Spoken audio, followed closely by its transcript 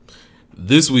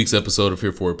This week's episode of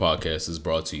Here For It Podcast is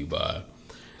brought to you by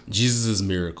Jesus'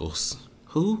 Miracles.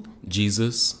 Who?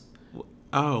 Jesus.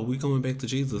 Oh, we going back to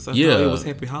Jesus. I thought Yeah. it was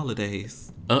Happy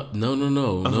Holidays.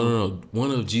 No. One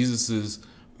of Jesus's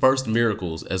first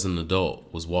miracles as an adult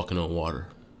was walking on water.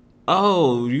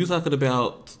 Oh, you talking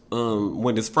about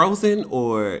when it's frozen,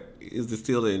 or is it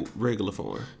still in regular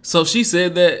form? So she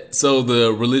said that so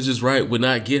the religious right would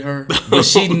not get her, but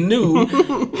she knew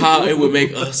how it would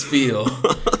make us feel.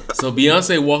 So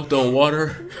Beyonce walked on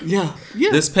water. Yeah.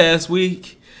 This past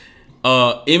week,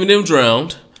 Eminem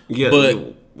drowned. Yeah.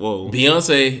 But whoa.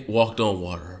 Beyonce walked on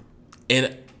water,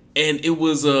 and it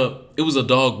was a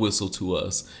dog whistle to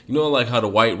us. You know, like how the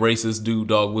white racists do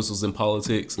dog whistles in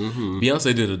politics. Mm-hmm.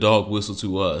 Beyonce did a dog whistle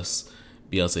to us,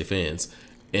 Beyonce fans,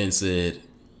 and said,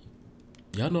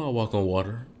 "Y'all know I walk on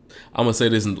water." I'm gonna say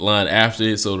this line after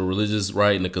it, so the religious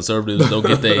right and the conservatives don't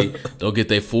get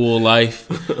their full life.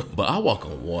 But I walk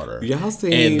on water. Y'all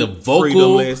seen and the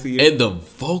Freedom last year? and the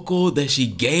vocal that she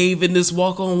gave in this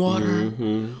walk on water.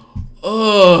 Mm-hmm.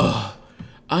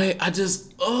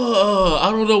 I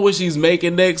don't know what she's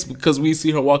making next, because we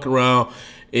see her walking around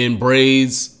in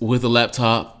braids with a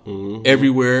laptop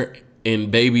everywhere,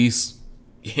 and babies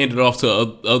handed off to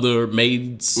other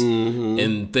maids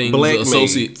and things, Black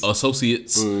associates.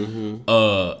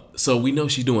 So we know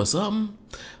she's doing something,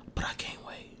 but I can't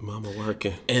wait. Mama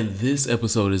working. And this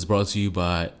episode is brought to you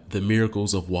by the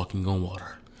miracles of walking on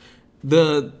water.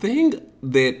 The thing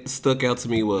that stuck out to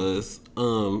me was,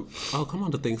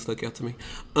 the thing stuck out to me.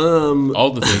 All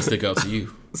the things stick out to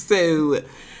you. So,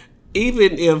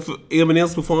 even if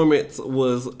Eminem's performance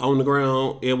was on the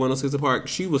ground at 106 Park,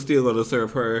 she was still going to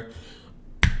serve her.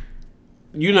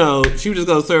 You know, she was just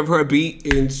going to serve her beat,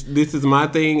 and this is my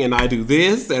thing, and I do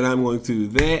this, and I'm going to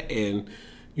do that, and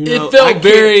you know, it felt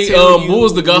very. What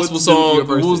was the gospel song?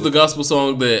 What was the gospel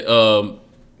song that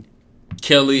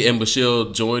Kelly and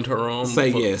Michelle joined her on? Say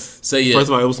Yes. Say Yes. First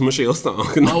of all, it was Michelle's song.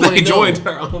 They joined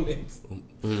her on it.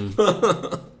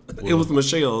 It was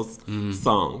Michelle's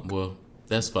song. Well,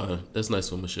 that's fine. That's nice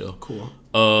for Michelle. Cool.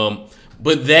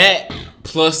 But that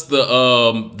plus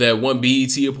the that one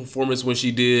BET performance when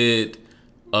she did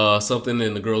something,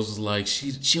 and the girls was like,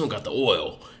 she don't got the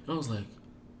oil. And I was like,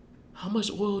 how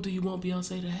much oil do you want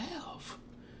Beyonce to have?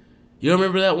 You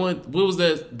remember that one? What was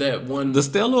that one? The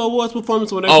Stellar Awards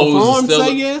performance when they performed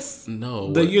Say Yes?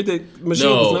 No. The year that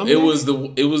Michelle was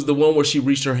nominated? it was the one where she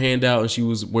reached her hand out and she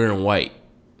was wearing white.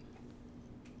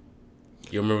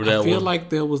 You remember that one? I feel like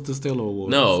that was the Stellar Awards.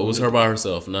 No, it was her by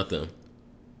herself, not them.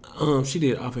 She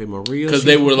did Ave Maria. Because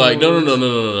they were like,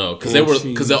 no.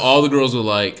 Because all the girls were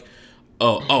like,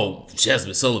 oh,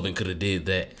 Jasmine Sullivan could have did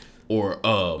that, or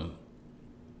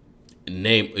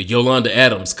Yolanda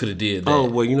Adams could have did that. Oh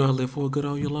well, you know I live for a good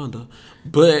old Yolanda,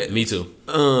 but me too.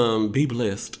 Be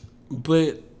blessed,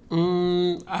 but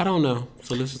I don't know.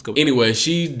 So let's just go. Anyway,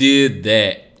 she did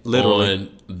that on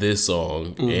this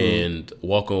song, and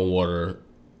Walk on Water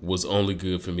was only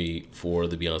good for me for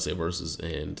the Beyonce verses,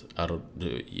 and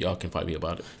y'all can fight me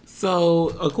about it. So,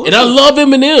 and I love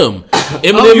Eminem.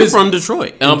 Eminem is from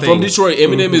Detroit. I'm from Detroit.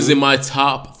 Eminem is in my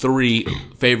top 3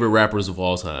 favorite rappers of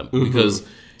all time, because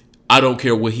I don't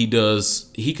care what he does.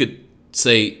 He could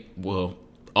say, well,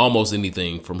 almost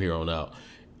anything from here on out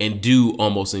and do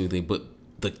almost anything, but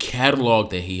the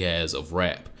catalog that he has of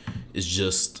rap is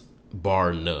just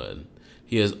bar none.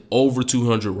 He has over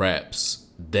 200 raps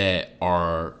that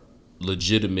are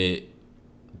legitimate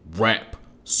rap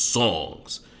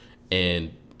songs,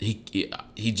 and he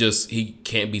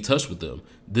can't be touched with them.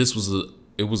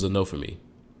 It was a no for me.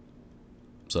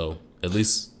 So at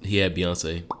least he had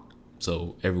Beyonce,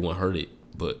 so everyone heard it,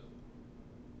 but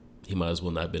he might as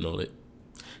well not have been on it.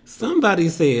 Somebody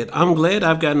said, I'm glad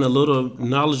I've gotten a little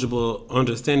knowledgeable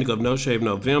understanding of No Shave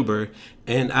November,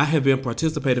 and I have been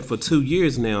participating for 2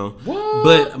 years now. What?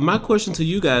 But my question to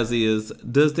you guys is,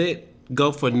 does that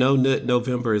go for No Nut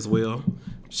November as well?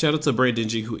 Shout out to Brandon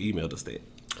G who emailed us that.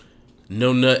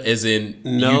 No nut as in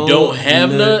you don't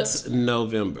have nuts?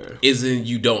 November. As in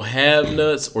you don't have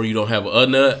nuts, or you don't have a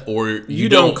nut, or you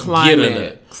don't climax. Get a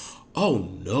nut. Oh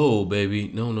no, baby.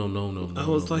 No. I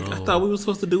was like, I thought we were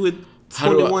supposed to do it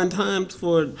 21 times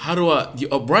for. How do I?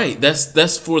 Right.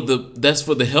 That's for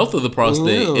the health of the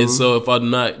prostate. Yeah. And so if I'm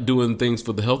not doing things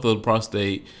for the health of the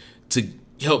prostate to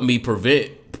help me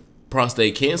prevent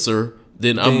prostate cancer,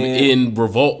 then I'm in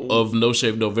revolt of No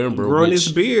Shave November. Growing this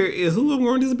beard. Who I'm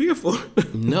growing this beard for?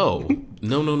 No.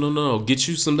 Get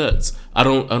you some nuts. I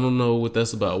don't know what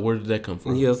that's about. Where did that come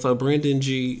from? Yeah. So Brandon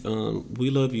G, we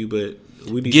love you, but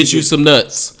we need get you some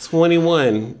nuts.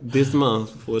 21 this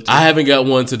month. I haven't got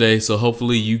one today, so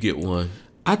hopefully you get one.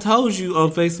 I told you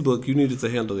on Facebook you needed to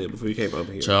handle it before you came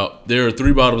over here. Child, there are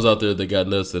 3 bottoms out there that got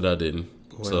nuts that I didn't.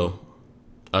 Wow. So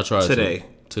I tried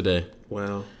today.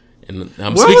 Wow. And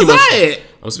I'm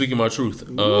speaking my truth.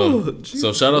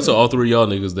 So shout out to all 3 of y'all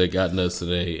niggas that got nuts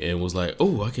today and was like,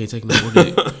 oh, I can't take no more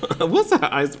dick. What's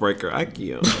our icebreaker?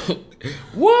 IKEA.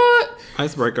 What?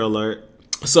 Icebreaker alert.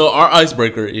 So our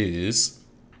icebreaker is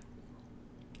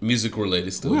music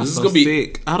related still. This is gonna be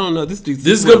sick. I don't know. This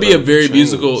is gonna be a very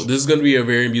musical. This is gonna be a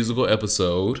very musical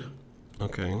episode.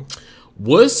 Okay.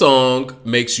 What song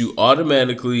makes you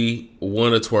automatically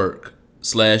want to twerk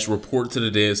 / report to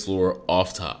the dance floor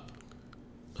off top?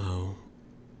 Oh,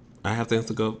 I have to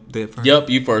answer go that first. Yep,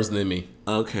 you first, then me.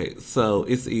 Okay, so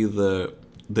it's either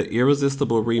the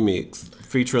Irresistible remix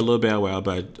featuring Lil Bow Wow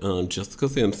by Jessica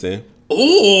Simpson.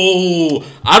 Oh,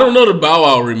 I don't know the Bow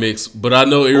Wow remix, but I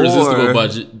know Irresistible by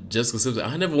Jessica Simpson.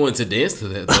 I never wanted to dance to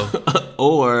that though.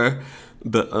 Or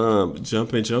the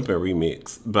Jumpin'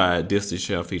 remix by Destiny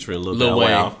Child featuring Lil Bow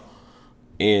Wow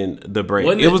in The Break.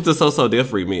 It was the So Def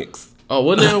remix. Oh,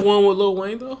 wasn't there one with Lil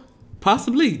Wayne though?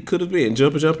 Possibly, could have been.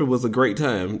 Jumpin' was a great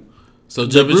time. So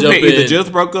Jumpin' either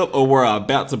just broke up or were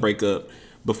about to break up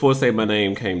before Say My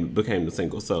Name became the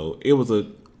single. So it was a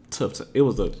tough time. It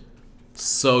was a.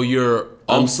 So you're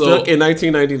I'm also stuck in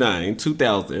 1999,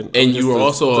 2000, and you were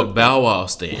also a Bow Wow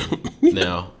stan.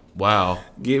 Now, wow,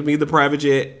 give me the private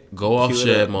jet. Go off,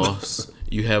 Shad Moss.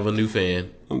 You have a new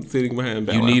fan. I'm sitting behind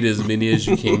Bow Wow. You need as many as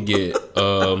you can get.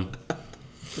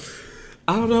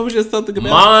 I don't know. It was just something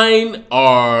about mine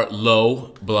are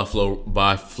Low by Flo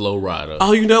Rida.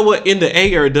 Oh, you know what? In the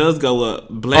Air does go up.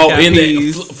 Black Eyed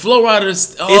Peas. Flo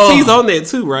Rida's. He's on there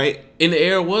too, right? In the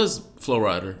Air was Flo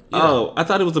Rida. Yeah. Oh, I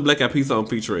thought it was a Black Eyed Peas song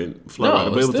featuring Flo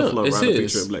Rida, but it was a Flo Rida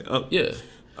featuring Black. Oh, yeah.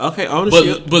 Okay,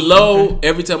 ownership. But Low,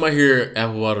 every time I hear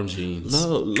apple bottom jeans.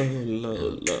 Low.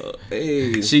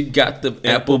 Hey. She got the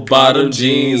apple bottom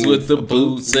jeans with the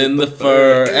boots and the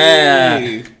fur.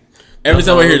 Hey. Every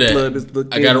time I hear that,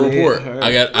 I got to report.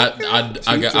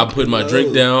 I'm putting my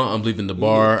drink down. I'm leaving the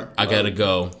bar. I gotta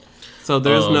go. So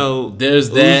there's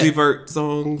there's that Uzi Vert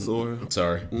songs or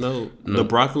sorry, no the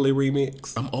Broccoli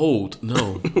remix. I'm old.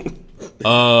 No.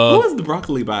 Who is the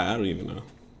Broccoli by? I don't even know.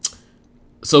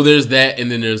 So there's that,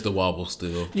 and then there's the wobble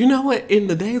still. You know what? In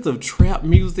the days of trap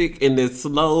music and the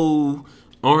slow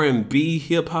R&B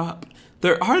hip hop,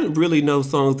 there aren't really no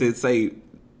songs that say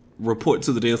report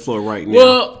to the dance floor right now.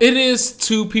 Well, it is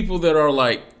 2 people that are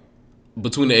like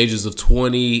between the ages of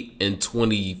 20 and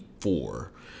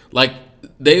 24. Like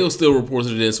they'll still report to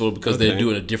the dance floor because they're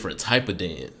doing a different type of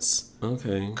dance.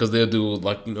 Okay. Because they'll do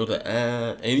like the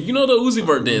and the Uzi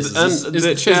Vert dances.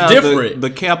 It's different. The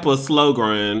Kappa slow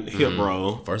grind hip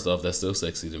roll. First off, that's still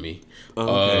sexy to me.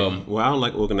 Okay. Well, I don't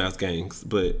like organized gangs,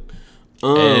 but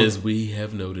as we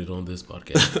have noted on this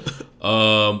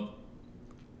podcast.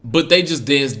 But they just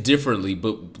dance differently.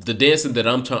 But the dancing that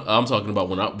I'm talking about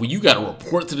when you got to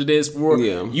report to the dance floor,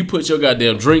 you put your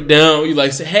goddamn drink down. You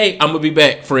like say, "Hey, I'm gonna be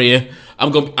back, friend.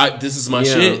 This is my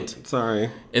shit." Sorry.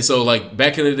 And so like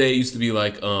back in the day, it used to be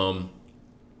like, what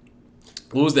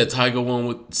was that Tyga one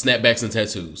with snapbacks and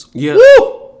tattoos? Yeah.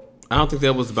 Woo! I don't think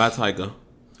that was by Tyga.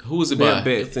 Who was it by?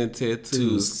 Snapbacks and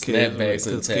tattoos. Snapbacks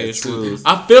and tattoos.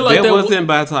 I feel like that wasn't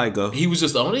by Tyga. He was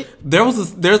just on it. There's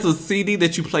a CD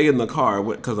that you play in the car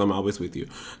because I'm always with you.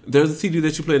 There's a CD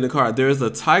that you play in the car. There's a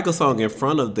Tyga song in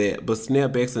front of that, but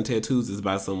Snapbacks and Tattoos is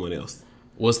by someone else.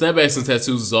 Well, Snapbacks and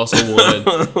Tattoos is also one.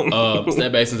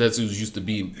 Snapbacks and Tattoos used to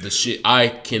be the shit. I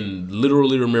can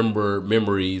literally remember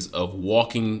memories of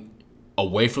walking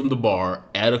away from the bar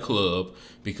at a club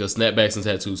because Snapbacks and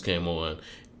Tattoos came on.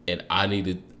 And I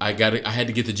had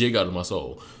to get the jig out of my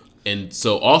soul. And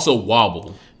so also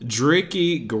Wobble.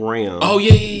 Dricky Graham. Oh,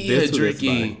 yeah,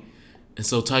 Dricky. And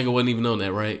so Tyga wasn't even on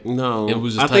that, right? No. It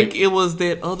was just I think it was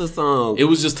that other song. It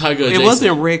was just Tyga adjacent. It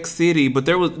wasn't Wreck City, but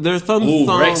there's some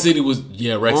song. Wreck City was,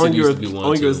 Wreck City used to be one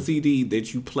on too. your CD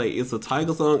that you play. It's a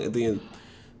Tyga song, and then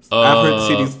I've heard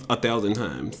the CDs 1,000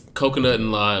 times. Coconut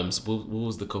and Limes. What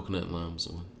was the Coconut and Limes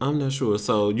one? I'm not sure.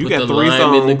 So you Put got the 3 lime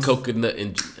songs. in the coconut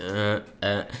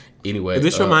and anyway. Is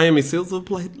this your Miami Sizzle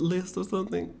playlist or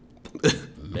something?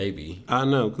 Maybe. I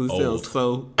know because it sounds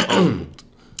so old.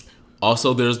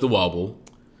 Also, there's the Wobble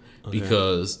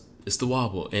because it's the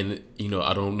Wobble, and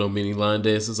I don't know many line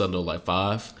dances. I know like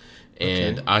 5.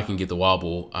 And I can get the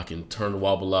Wobble. I can turn the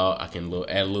Wobble out. I can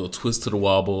add a little twist to the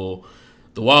Wobble.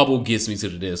 The Wobble gets me to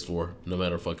the dance floor no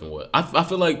matter fucking what. I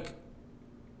feel like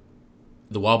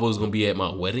the Wobble is going to be at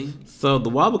my wedding. So the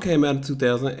Wobble came out in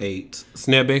 2008.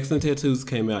 Snapbacks and Tattoos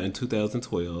came out in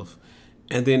 2012.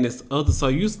 And then this other, so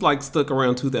you like stuck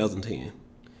around 2010.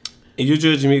 And you're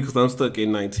judging me because I'm stuck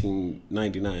in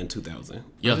 1999, 2000.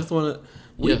 Yeah. I just want to.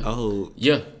 Yeah. Oh.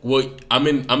 Yeah. Well, I'm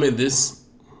in this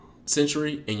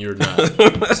century and you're not.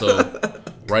 So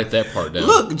write that part down.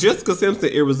 Look, Jessica Simpson,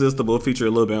 Irresistible,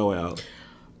 featuring Lil Bow Wow.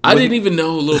 I didn't even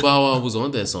know Lil Bow Wow was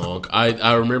on that song.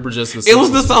 I remember Jessica It Simpson.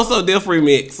 was the So So Def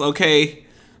remix, okay?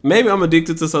 Maybe I'm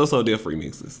addicted to So So Def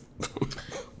remixes.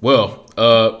 Well,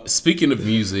 speaking of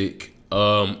music,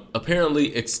 apparently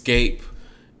Escape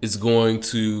is going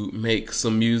to make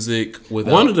some music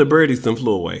without One of the birdies then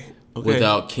flew away. Okay?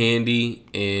 without Candy,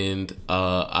 and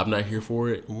I'm not here for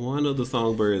it. One of the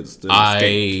songbirds that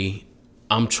escaped.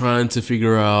 I'm trying to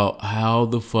figure out how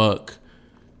the fuck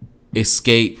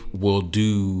Escape will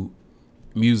do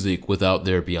music without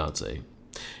their Beyonce.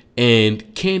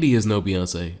 And Candy is no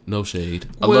Beyonce, no shade.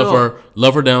 I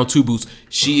love her down 2 boots.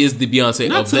 She is the Beyonce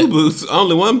Not of 2 that. boots,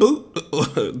 only 1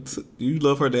 boot. You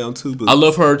love her down 2 boots. I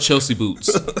love her Chelsea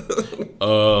boots.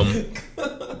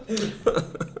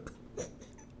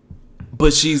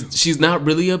 But she's not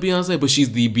really a Beyonce, but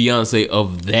she's the Beyonce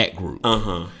of that group.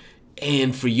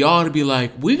 And for y'all to be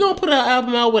like, we gonna put our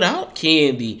album out without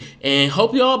Candy and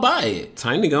hope y'all buy it.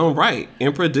 Tiny gonna write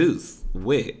and produce.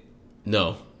 Wet.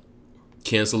 No.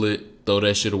 Cancel it. Throw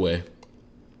that shit away.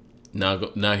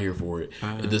 Not here for it.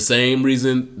 The same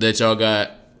reason that y'all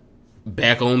got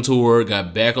back on tour,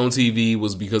 got back on TV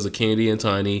was because of Candy and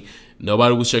Tiny.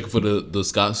 Nobody was checking for the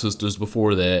Scott sisters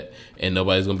before that, and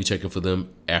nobody's gonna be checking for them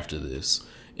after this.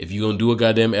 If you're gonna do a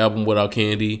goddamn album without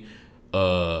Candy,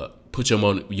 put your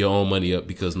own money up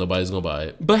because nobody's gonna buy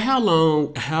it. But how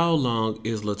long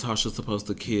is Latasha supposed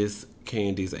to kiss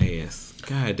Candy's ass?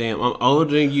 God damn, I'm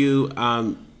older than you.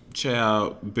 I'm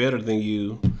better than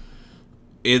you.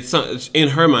 It's in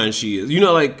her mind she is. You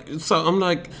know, like, so I'm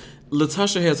like,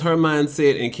 Latasha has her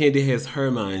mindset and Candy has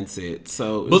her mindset.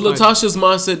 So, but Latasha's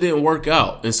mindset didn't work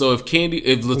out, and so if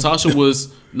Latasha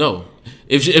was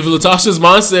if Latasha's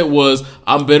mindset was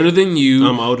I'm better than you,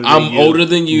 I'm older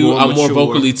than you, I'm more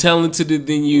vocally talented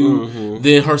than you,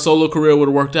 then her solo career would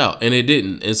have worked out, and it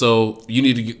didn't. And so you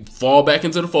need to fall back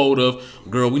into the fold of,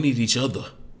 girl, we need each other.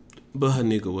 But her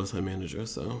nigga was her manager,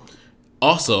 so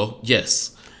also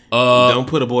yes, don't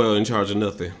put a boy in charge of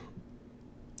nothing.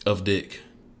 Of dick.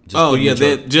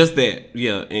 Just that.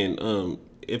 Yeah, and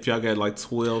if y'all got like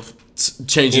 12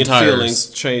 changing tires,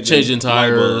 changing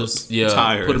tires,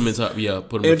 tires. Put them in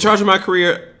put them in charge of my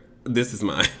career. This is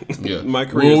mine. Yeah, my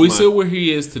career. Well, we see where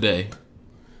he is today.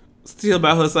 Still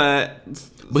by her side,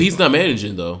 but he's not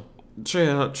managing though.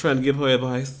 Trying to give her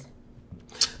advice.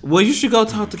 Well, you should go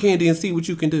talk to Candy and see what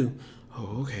you can do.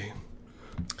 Oh, okay.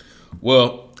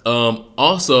 Well,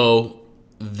 also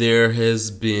there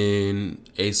has been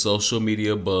a social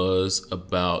media buzz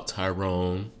about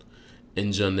Tyrone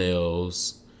and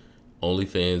Janelle's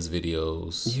OnlyFans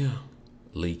videos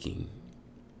leaking.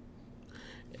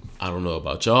 I don't know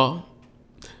about y'all,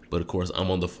 but of course I'm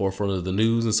on the forefront of the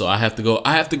news, and so I have to go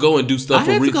and do stuff.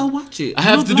 I have to go watch it. I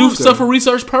have to do stuff for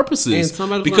research purposes,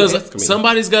 and because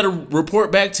somebody's got to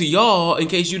report back to y'all in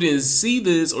case you didn't see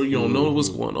this or you don't know what's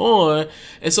going on,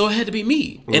 and so it had to be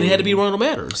me, and it had to be Ronald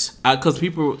Matters. Because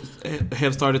people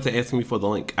have started to ask me for the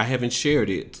link. I haven't shared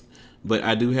it, but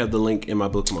I do have the link in my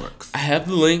bookmarks. I have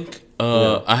the link.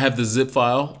 I have the zip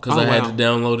file because I had to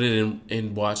download it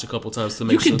and watch a couple times to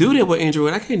make sure. You can do that with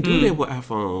Android. I can't do that with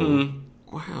iPhone.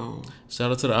 Wow. Shout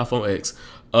out to the iPhone X.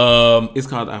 It's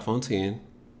called iPhone 10.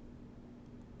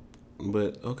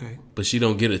 But, okay. But she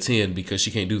don't get a 10 because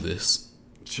she can't do this.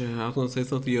 I was going to say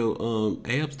something. Your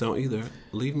abs don't either.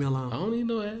 Leave me alone. I don't need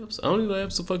no abs. I don't need no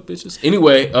abs to fuck bitches.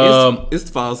 Anyway. It's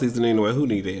fall season anyway. Who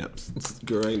need abs?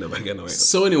 Girl, ain't nobody got no abs.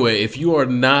 So anyway, if you are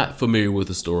not familiar with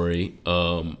the story,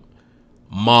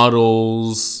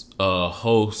 models,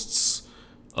 hosts,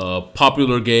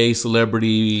 popular gay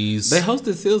celebrities. They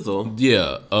hosted Sizzle.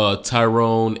 Yeah.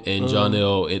 Tyrone and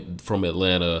Janelle from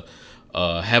Atlanta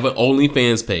have an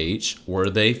OnlyFans page where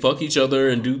they fuck each other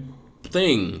and do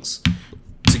things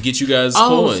to get you guys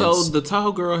coins. So the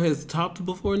tall girl has topped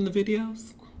before in the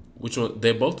videos? Which one?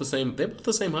 They're both the same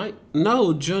height.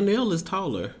 No, Janelle is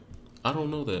taller. I don't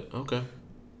know that. Okay.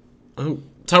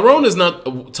 Tyrone is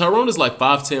not. Tyrone is like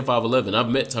 5'10", 5'11". I've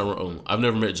met Tyrone. I've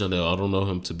never met Janelle. I don't know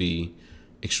him to be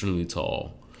extremely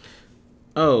tall.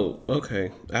 Oh,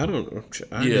 okay. I don't.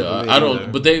 I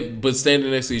don't. But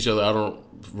standing next to each other, I don't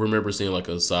remember seeing like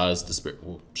a size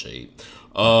disparity.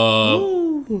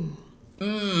 Oh, shade.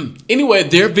 Anyway,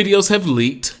 their videos have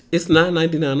leaked. It's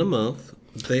 $9.99 a month.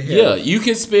 They have. Yeah, you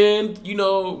can spend,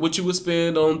 what you would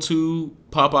spend on 2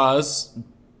 Popeyes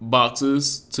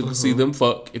boxes to see them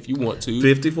fuck if you want to.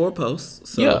 54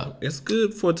 posts. So it's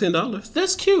good for $10.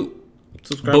 That's cute.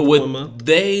 Subscribe But for 1 what month.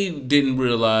 they didn't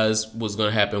realize was going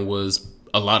to happen was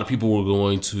a lot of people were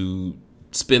going to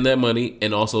spend that money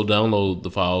and also download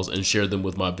the files and share them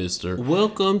with my visitor.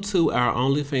 Welcome to our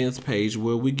OnlyFans page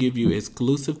where we give you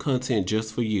exclusive content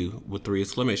just for you with 3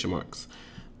 exclamation marks.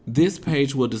 This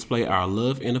page will display our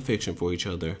love and affection for each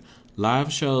other.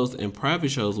 Live shows and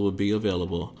private shows will be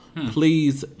available.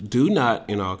 Please do not,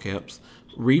 in all caps,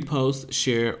 repost,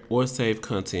 share, or save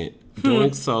content.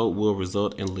 Doing so will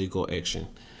result in legal action.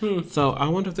 So I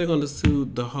wonder if they're going to sue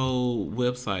the whole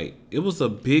website. It was a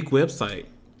big website.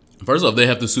 First off, they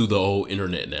have to sue the whole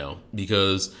internet now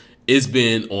because it's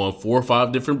been on 4 or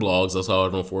 5 different blogs. I saw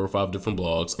it on 4 or 5 different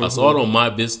blogs. I saw it on my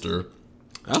visitor.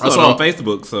 I saw it on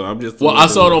Facebook, so I'm just... Well, I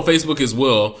saw it on Facebook as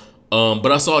well,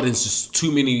 but I saw it in just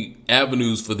too many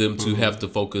avenues for them to have to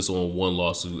focus on one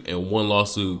lawsuit, and one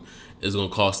lawsuit is going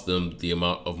to cost them the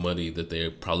amount of money that they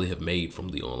probably have made from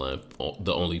the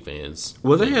OnlyFans.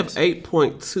 Well, they have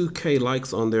 8.2K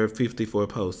likes on their 54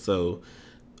 posts, so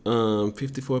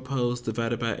 54 posts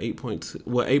divided by 8.2...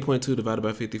 Well, 8.2 divided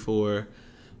by 54...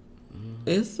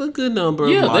 It's a good number.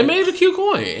 Yeah, of they likes. made a cute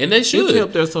coin, and they should It's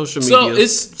helped their social media.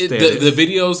 So the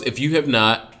videos. If you have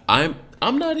not, I'm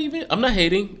not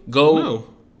hating. Go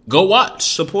watch.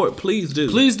 Support, please do.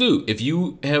 Please do. If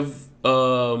you have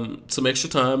some extra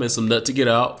time and some nut to get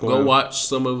out, go watch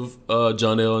some of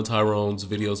Jonelle and Tyrone's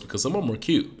videos because some of them are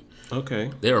cute.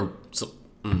 Okay. They are.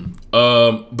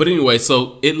 But anyway,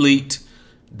 so it leaked.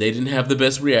 They didn't have the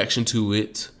best reaction to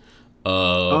it.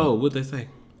 What'd they say?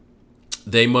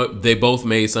 They both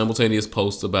made simultaneous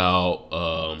posts about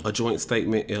A joint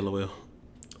statement, LOL,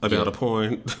 about a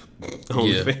porn.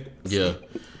 OnlyFans. Yeah.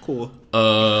 Cool.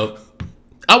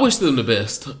 I wish them the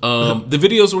best. The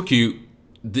videos were cute.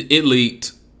 It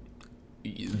leaked.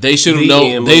 They should have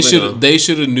known. They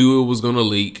should have knew it was going to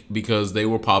leak because they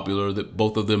were popular. That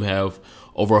both of them have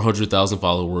over 100,000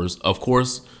 followers. Of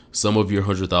course, some of your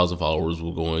 100,000 followers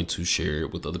were going to share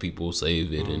it with other people,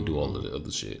 save it, and do all of the other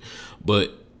shit.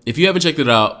 But if you haven't checked it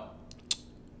out,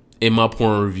 in my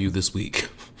porn review this week,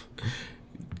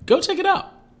 go check it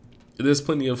out. There's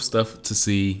plenty of stuff to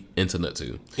see and to nut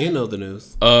to. And other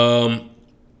news.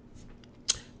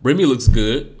 Remy looks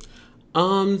good.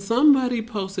 Somebody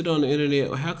posted on the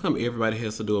internet, how come everybody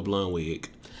has to do a blonde wig?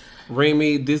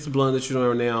 Remy, this blonde that you're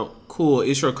doing right now, cool,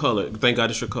 it's your color. Thank God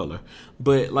it's your color.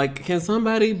 But, like, can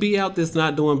somebody be out that's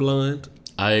not doing blonde?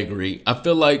 I agree. I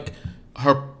feel like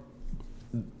our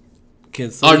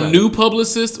Our new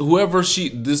publicist, whoever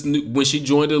when she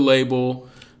joined the label,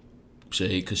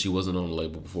 shade because she wasn't on the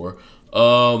label before,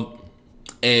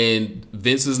 and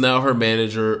Vince is now her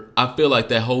manager. I feel like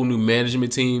that whole new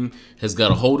management team has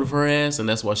got a hold of her ass, and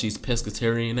that's why she's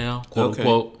pescatarian now, quote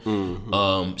unquote.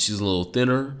 Mm-hmm. She's a little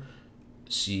thinner.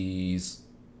 She's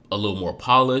a little more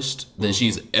polished than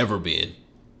she's ever been.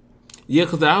 Yeah,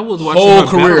 because I was watching her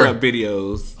battle rap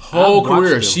videos. Whole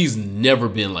career, she's never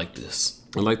been like this.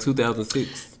 In like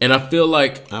 2006. And I feel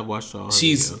like I watched all her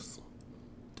videos.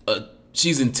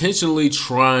 She's intentionally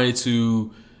trying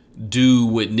to do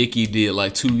what Nicki did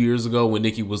like 2 years ago when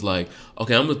Nicki was like,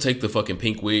 okay, I'm going to take the fucking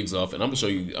pink wigs off and I'm going to show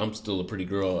you I'm still a pretty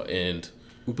girl.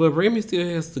 But Remy still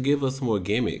has to give us more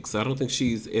gimmicks. I don't think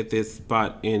she's at this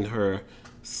spot in her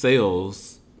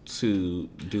sales to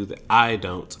do that. I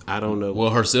don't know. Well,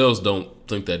 her sales don't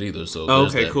think that either. So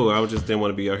okay, cool. I just didn't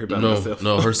want to be out here by myself.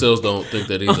 No, her sales don't think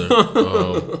that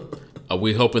either.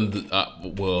 We hoping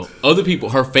other people,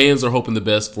 her fans are hoping the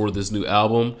best for this new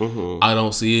album. Mm-hmm. I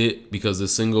don't see it because the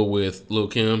single with Lil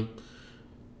Kim,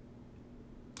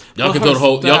 y'all can throw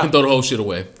the whole shit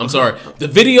away. I'm sorry. The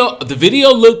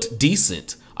video looked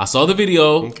decent. I saw the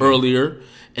video earlier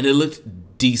and it looked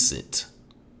decent.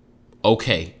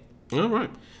 Okay. All right.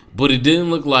 But it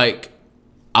didn't look like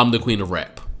I'm the queen of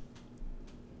rap.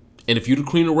 And if you're the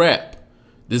queen of rap,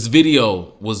 this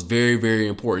video was very, very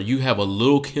important. You have a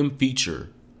Lil Kim feature.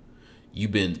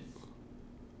 You've been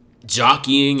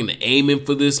jockeying and aiming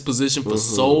for this position for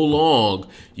so long.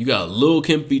 You got a Lil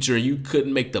Kim feature and you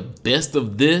couldn't make the best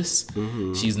of this.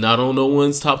 Mm-hmm. She's not on no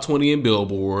one's top 20 in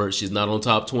Billboard. She's not on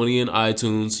top 20 in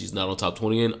iTunes. She's not on top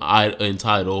 20 in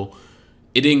Tidal.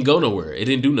 It didn't go nowhere. It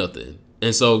didn't do nothing.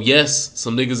 And so, yes,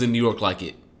 some niggas in New York like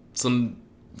it. Some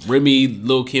Remy,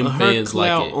 Lil Kim fans like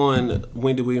it. Her clout on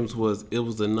Wendy Williams was the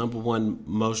 #1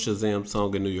 most Shazam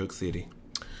song in New York City.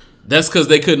 That's because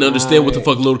they couldn't understand what the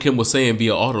fuck Lil Kim was saying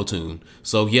via auto-tune.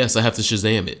 So, yes, I have to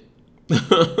Shazam it.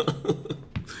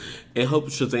 And hope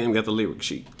Shazam got the lyric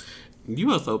sheet.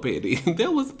 You are so petty.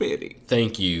 That was petty.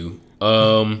 Thank you.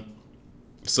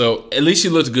 So, at least she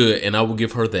looked good, and I will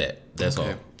give her that. That's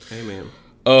all. Amen.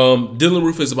 Dylan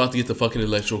Roof is about to get the fucking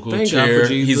electrical Thank God chair. for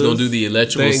Jesus. He's gonna do the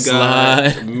electrical Thank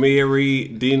slide. God Mary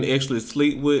didn't actually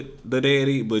sleep with the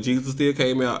daddy, but Jesus still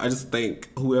came out. I just thank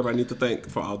whoever I need to thank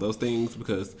for all those things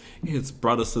because it's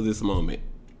brought us to this moment.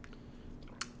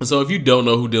 So if you don't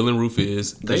know who Dylan Roof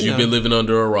is, because They you've know. been living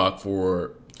under a rock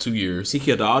for 2 years, He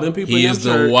killed all them people he in is the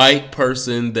church. the white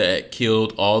person that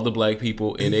killed all the black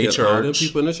people in a Killed all them church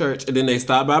people in the church, and then they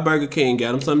stopped by Burger King,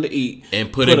 got him something to eat,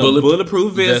 and put a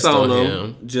bulletproof vest on him,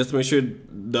 him just to make sure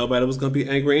nobody was going to be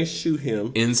angry and shoot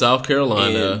him. in South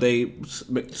Carolina. And they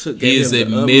He is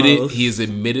admitted. utmost. He is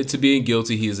admitted to being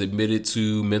guilty. He is admitted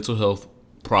to mental health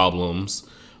problems.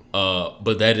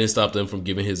 But that didn't stop them from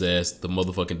giving his ass the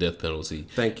motherfucking death penalty.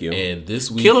 Thank you. And this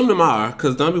week, Kill him tomorrow,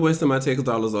 because don't be wasting my tax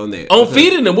dollars on that. on Because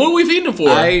feeding him. What are we feeding him for?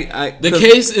 The 'cause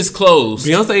case is closed.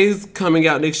 Beyonce's coming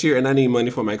out next year, and I need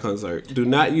money for my concert. Do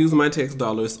not use my tax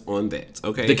dollars on that,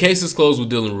 okay? The case is closed with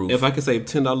Dylan Roof. If I can save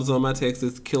 $10 on my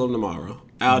taxes, kill him tomorrow.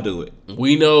 I'll do it.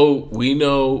 We know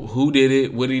who did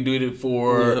it, what he did it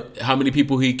for, how many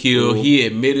people he killed. He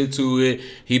admitted to it.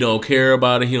 He don't care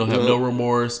about it. He don't have no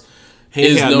remorse. He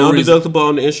Is had no deductible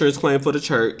on the insurance claim for the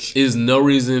church. Is no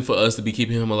reason for us to be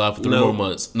keeping him alive for 3 No. more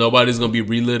months. Nobody's gonna be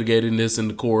relitigating this in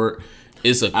the court.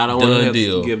 It's a I don't want to done have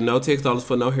deal. to give no tax dollars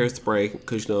for no hairspray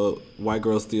because you know white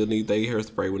girls still need their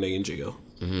hairspray when they in jail.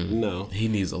 No, He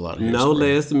needs a lot of no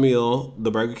hairspray. last meal.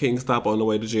 The Burger King stop on the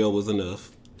way to jail was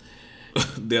enough.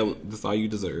 That's all you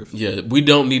deserve. Yeah, we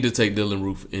don't need to take Dylan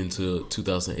Roof into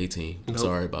 2018. I'm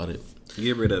sorry about it.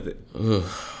 Get rid of it.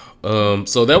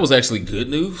 So that was actually good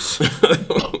news.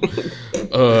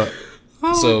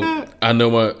 So I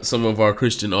know some of our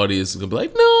Christian audience is gonna be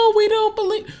like, "No, we don't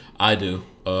believe." I do.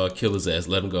 Kill his ass.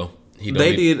 Let him go. He don't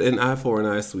They need- did an eye for an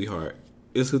eye, sweetheart.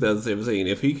 It's 2017.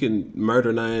 If he can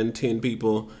murder 9-10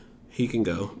 people, he can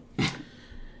go.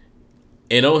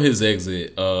 And on his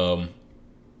exit,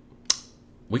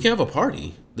 we can have a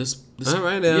party. This All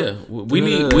right now. Yeah, we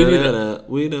need. A,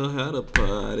 We know how to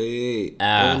party.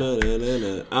 Ah. I don't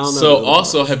know. so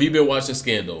also, have you been watching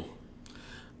Scandal?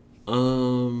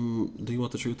 Do you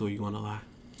want the truth or you want to lie?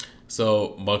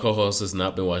 So my co-host has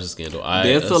not been watching Scandal.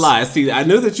 That's a lie. See, I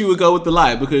knew that you would go with the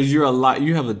lie because you're a lie.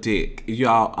 You have a dick.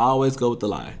 Y'all always go with the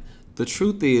lie. The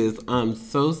truth is, I'm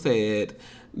so sad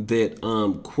that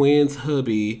Quinn's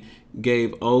hubby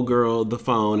gave old girl the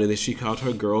phone and then she called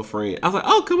her girlfriend. I was like,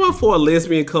 oh, come on, for a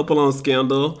lesbian couple on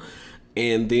Scandal.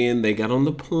 And then they got on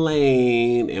the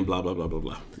plane and blah, blah, blah, blah,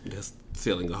 blah. That's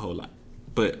selling a whole lot.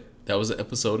 But That was an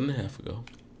episode and a half ago.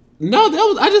 no,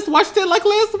 I just watched it like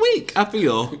last week, I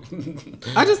feel.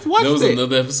 I just watched There was it.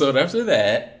 another episode after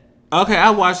that. Okay, I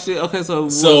watched it. Okay,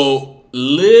 So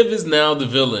Liv is now the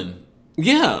villain.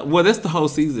 yeah, well, that's the whole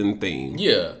season thing.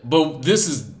 Yeah, but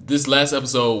this last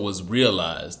episode was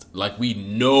realized. Like, we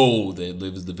know that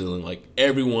Liv is the villain. Like,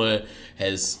 everyone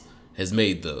has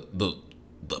made the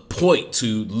point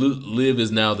to Liv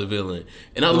is now the villain,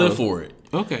 and I live for it.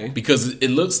 Okay, Because it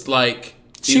looks like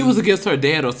she was against her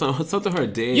dad or something. Her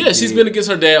dad, yeah, she's been against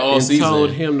her dad all and season.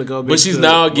 told him to go back but she's to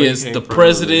now where he against came the from.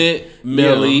 president,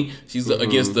 Melly. Yeah. She's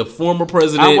against the former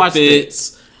president, I watched it.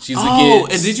 Fitz. She's Oh,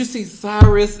 against. and did you see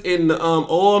Cyrus in the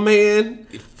Oil Man?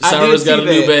 Cyrus got a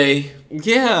new bae.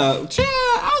 Yeah, I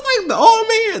was like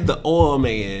the Oil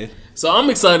Man. So I'm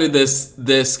excited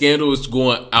that Scandal is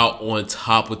going out on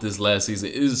top with this last season.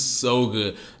 It is so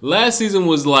good. Last season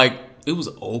was like, it was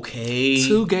okay.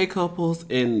 2 gay couples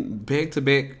in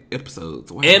back-to-back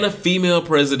episodes. Wow. And a female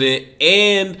president,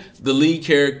 and the lead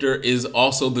character is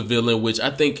also the villain, which I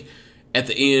think at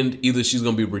the end, either she's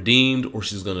going to be redeemed or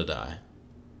she's going to die.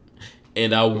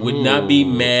 And I would not be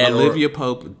mad. Olivia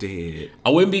Pope dead. I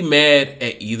wouldn't be mad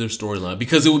at either storyline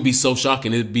because it would be so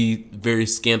shocking. It'd be very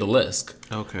scandalesque.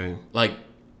 Okay. Like,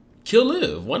 kill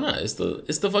Liv. Why not? It's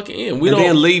the fucking end. And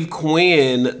then leave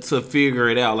Quinn to figure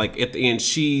it out. Like at the end,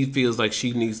 she feels like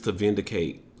she needs to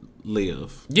vindicate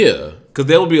Liv. Yeah. Because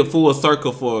that would be a full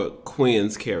circle for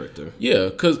Quinn's character. Yeah,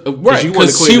 because you wanted Quinn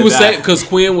she to was die. saying because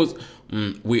Quinn was.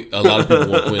 A lot of people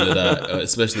want Quinn to die,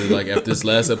 especially like after this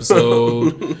last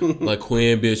episode. Like,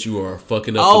 Quinn, bitch, you are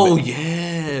fucking up. Oh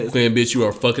yes. Quinn, bitch, you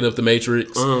are fucking up the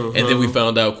Matrix. And then we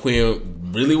found out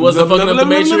Quinn really wasn't fucking up the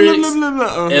Matrix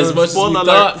as much as we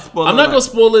thought. I'm not gonna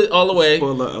spoil it all the way.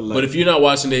 Spoiler alert. But if you're not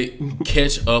watching it,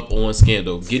 catch up on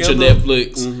Scandal. Get your Scandal.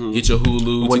 Netflix, get your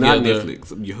Hulu Well, not together.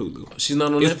 Netflix. Your Hulu. She's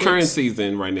not on It's Netflix. current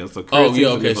season right now. So Oh current yeah,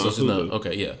 season okay. is So on she's not Hulu.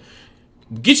 okay. Yeah,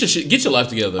 get your life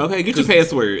together. Okay, get your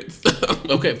passwords.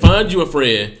 Okay, find you a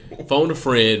friend. Phone a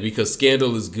friend because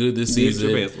Scandal is good this Get season.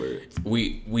 your passwords.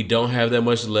 We don't have that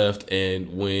much left,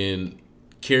 and when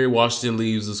Kerry Washington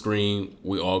leaves the screen,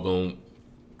 we all gonna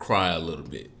cry a little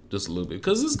bit. just a little bit,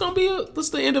 because it's gonna be this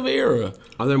the end of an era.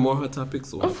 Are there more hot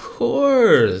topics? Of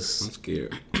course. I'm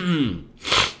scared.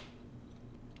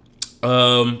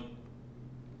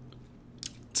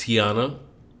 Tiana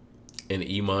and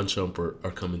Iman Shumpert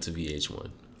are coming to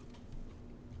VH1.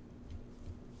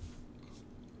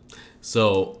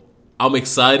 So I'm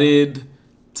excited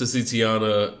to see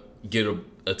Tiana get a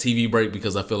TV break,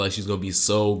 because I feel like she's gonna be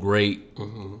so great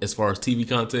as far as TV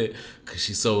content, because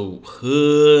she's so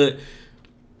hood.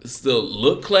 Still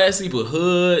look classy, but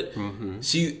hood.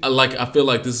 I feel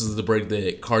like this is the break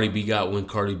that Cardi B got when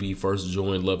Cardi B first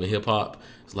joined Love and Hip Hop.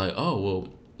 It's like, oh well,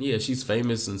 yeah, she's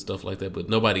famous and stuff like that, but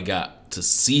nobody got to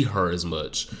see her as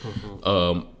much.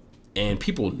 And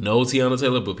people know Tiana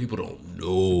Taylor, but people don't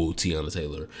know Tiana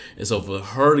Taylor. And so for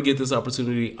her to get this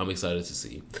opportunity, I'm excited to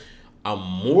see. I'm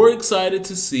more excited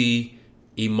to see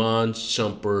Iman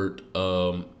Shumpert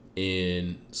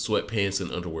in sweatpants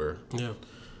and underwear. Yeah.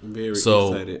 Very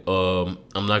excited. I'm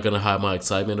not going to hide my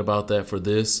excitement about that for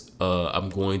this. I'm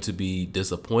going to be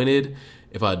disappointed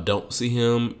if I don't see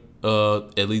him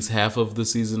at least half of the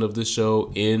season of this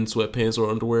show in sweatpants or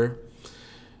underwear.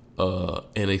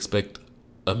 And expect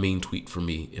a mean tweet from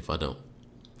me if I don't.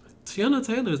 Tiana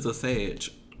Taylor is a Sag.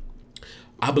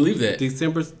 I believe that.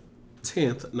 December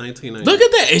 10th, 1990. Look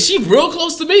at that. And she's real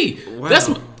close to me. Wow.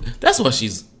 That's why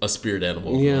she's a spirit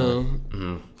animal. Yeah.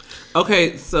 Mm-hmm.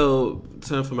 Okay, so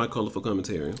time for my colorful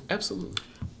commentary. Absolutely.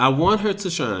 I want her to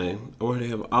shine. I want her to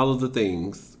have all of the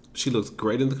things. She looks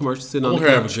great in the commercial sitting on the I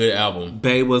want her to couch. have a good album.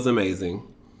 Bae was amazing.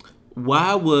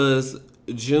 Why was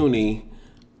Junie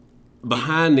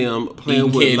behind them playing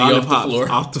Eating with candy lollipops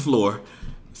off the floor?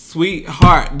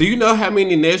 Sweetheart, do you know how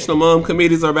many national mom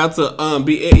committees are about to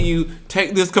be at you?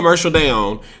 Take this commercial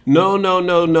down. No.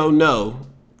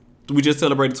 We just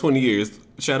celebrated 20 years.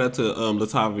 Shout out to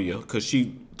Latavia, because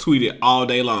she tweeted all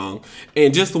day long.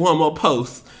 And just one more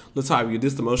post, Latavia,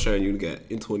 this is the most sharing you got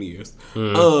in 20 years.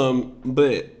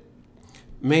 But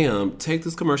ma'am, take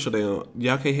this commercial down.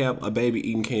 Y'all can't have a baby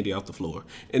eating candy off the floor.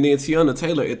 And then Tiana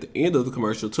Taylor at the end of the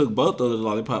commercial took both of the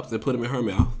lollipops and put them in her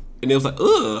mouth. And it was like,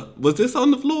 was this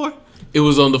on the floor? It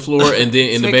was on the floor, and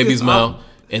then in the baby's mouth,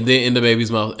 and then in the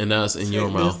baby's mouth, and now it's in your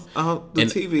mouth. Off the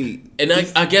TV. And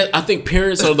I think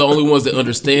parents are the only ones that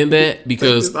understand that,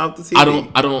 because off the TV.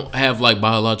 I don't have like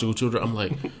biological children. I'm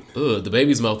like, the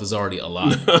baby's mouth is already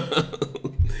alive.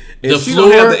 And she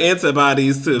don't have the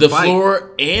antibodies to fight.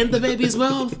 Floor and the baby's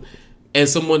mouth.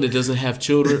 As someone that doesn't have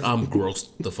children, I'm grossed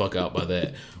the fuck out by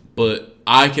that. But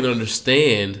I can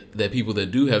understand that people that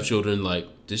do have children, like,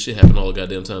 this shit happen all the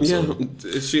goddamn time. Yeah, so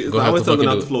it's always something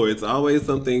off the floor. It's always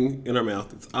something in her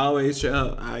mouth. It's always,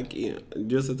 child, I can't.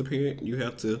 Just as a parent, you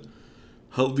have to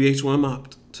hope VH1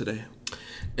 mopped today.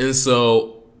 And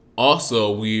so,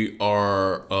 also, we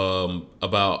are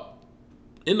about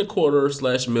in the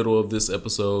quarter/middle of this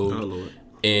episode. Oh, Lord.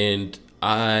 And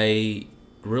I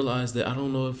realized that I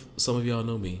don't know if some of y'all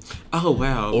know me. Oh,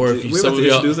 wow. Or if we're some about of to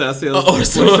y'all introduce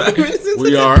ourselves.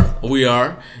 we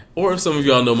are. Or if some of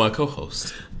y'all know my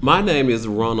co-host. My name is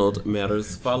Ronald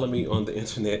Matters. Follow me on the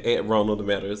internet at Ronald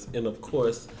Matters. And, of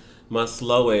course, my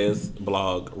slow-ass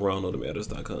blog,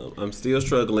 ronaldmatters.com. I'm still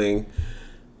struggling.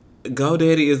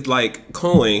 GoDaddy is like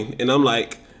coin. And I'm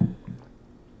like,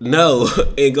 no.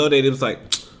 And GoDaddy was like,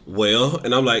 well.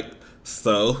 And I'm like,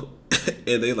 so.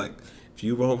 And they like, if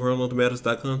you want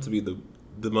ronaldmatters.com to be the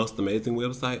most amazing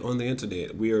website on the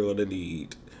internet, we are going to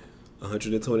need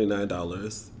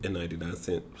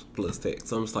 $129.99 plus tax.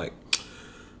 So I'm just like,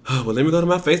 oh, well, let me go to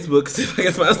my Facebook, see if I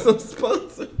can find some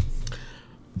sponsors.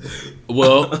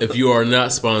 Well, if you are not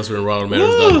sponsoring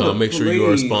ronaldmatters.com, make sure you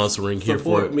are sponsoring Here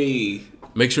For It. Me.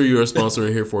 Make sure you are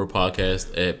sponsoring Here For It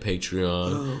podcast at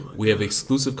Patreon. We have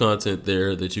exclusive content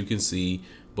there that you can see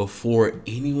before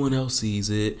anyone else sees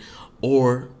it,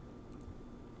 or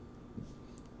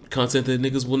content that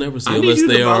niggas will never see unless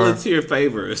they are volunteer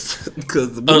favors,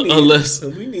 because we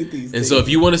need these. And so, if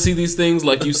you want to see these things,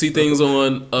 like you see things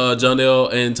on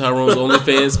Jondell and Tyrone's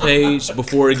OnlyFans page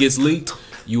before it gets leaked,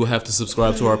 you will have to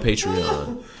subscribe to our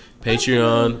Patreon.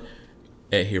 Patreon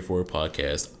at Here For It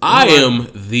podcast. I am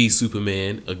the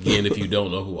Superman. Again, if you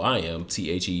don't know who I am,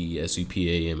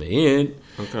 TheSupaman.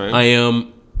 Okay. I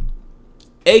am,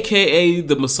 AKA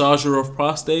the massager of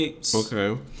prostates.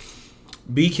 Okay.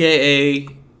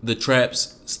 BKA the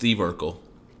Traps Steve Urkel.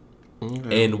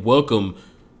 Okay. And welcome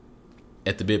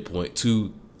at the midpoint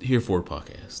to Here For It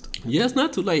podcast. Yeah, it's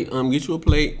not too late. Get you a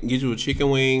plate, get you a chicken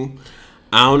wing.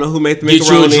 I don't know who made the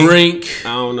macaroni. Get you a drink.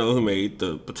 I don't know who made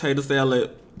the potato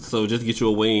salad. So just get you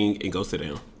a wing and go sit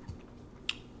down.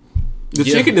 The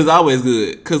chicken is always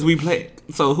good because we black.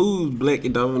 So who's black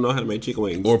and don't know how to make chicken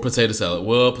wings? Or potato salad.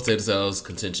 Well, potato salad is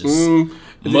contentious.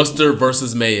 Mustard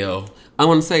versus mayo. I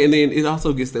want to say, and then it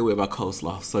also gets that way about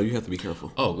coleslaw, so you have to be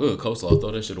careful. Oh, good. Coleslaw.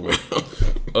 Throw that shit away.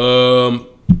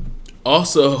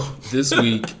 Also, this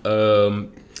week, I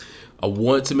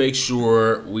want to make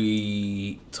sure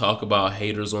we talk about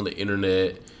haters on the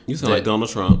internet. You sound like Donald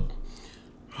Trump.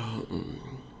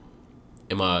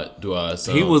 Do I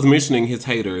sound... He was mentioning his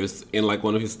haters in like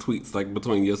one of his tweets, like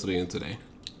between yesterday and today.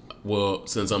 Well,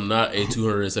 since I'm not a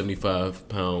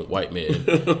 275-pound white man,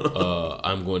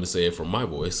 I'm going to say it from my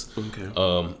voice.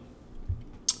 Okay.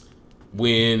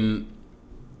 When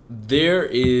there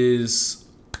is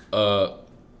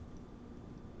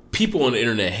people on the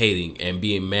internet hating and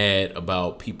being mad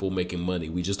about people making money,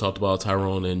 we just talked about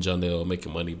Tyrone and Janelle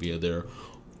making money via their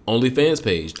OnlyFans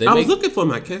page. I was looking for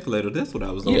my calculator. That's what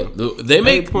I was on. Yeah, they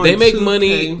make money.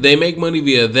 They make money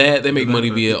via that. They make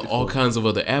money via all kinds of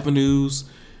other avenues.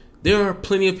 There are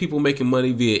plenty of people making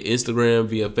money via Instagram,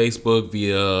 via Facebook,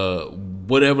 via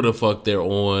whatever the fuck they're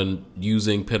on,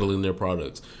 using, peddling their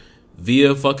products.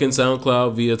 Via fucking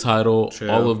SoundCloud, via Tidal,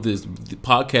 all of this. The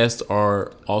podcasts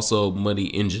are also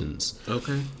money engines.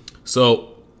 Okay.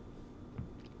 So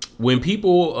when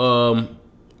people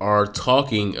are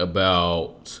talking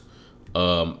about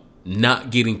not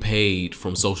getting paid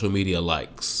from social media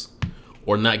likes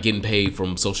or not getting paid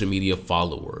from social media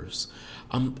followers,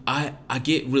 I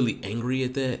get really angry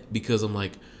at that, because I'm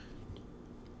like,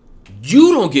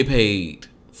 you don't get paid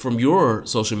from your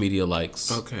social media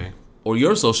likes, okay, or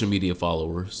your social media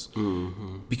followers,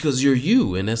 because you're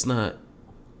you, and that's not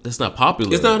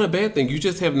popular. It's not a bad thing. You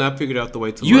just have not figured out the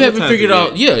way to. You haven't figured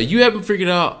out. Yeah, you haven't figured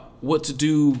out what to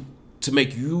do to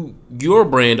make your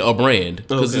brand a brand,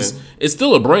 because it's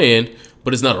still a brand,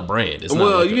 but it's not a brand. It's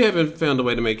not you haven't found a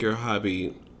way to make your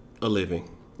hobby a living.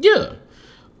 Yeah.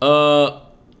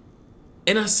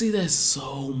 And I see that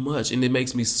so much, and it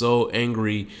makes me so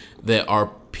angry that our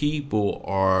people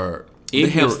are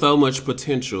ignorant. They have so much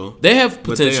potential. They have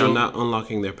potential, but they are not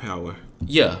unlocking their power.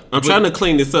 Yeah, I'm trying to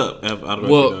clean this up. I don't know if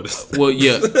you noticed. Well,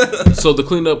 yeah. So the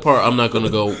cleanup part, I'm not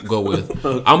gonna go with.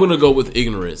 Okay. I'm gonna go with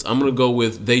ignorance. I'm gonna go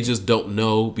with they just don't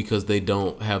know, because they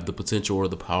don't have the potential or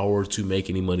the power to make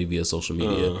any money via social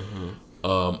media.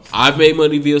 I've made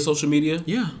money via social media.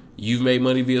 Yeah. You've made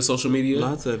money via social media.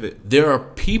 Lots of it. There are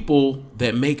people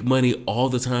that make money all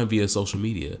the time via social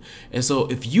media. And so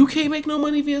if you can't make no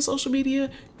money via social media,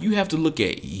 you have to look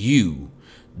at you.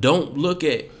 Don't look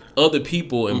at other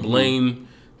people and blame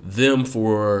them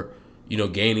for,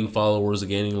 gaining followers and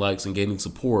gaining likes and gaining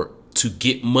support to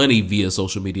get money via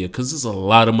social media, because there's a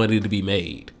lot of money to be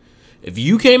made. If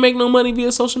you can't make no money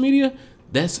via social media,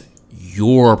 that's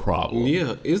your problem.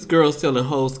 Yeah, it's girls selling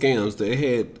whole scams. They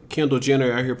had Kendall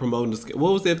Jenner out here promoting the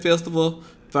what was that festival?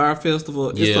 Fire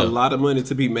Festival. It's a lot of money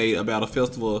to be made about a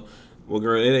festival. Well,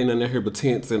 girl, it ain't nothing out here but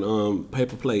tents and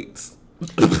paper plates.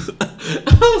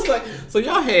 I was like, so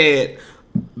y'all had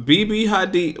BB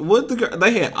Hadid. What the girl?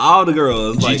 They had all the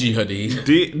girls. Gigi Hadid.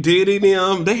 Diddy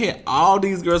them. They had all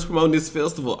these girls promoting this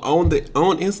festival on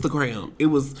Instagram. It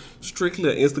was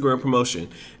strictly an Instagram promotion.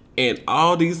 And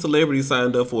all these celebrities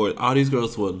signed up for it. All these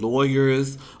girls were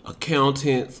lawyers,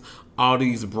 accountants, all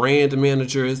these brand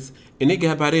managers, and it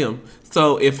got by them.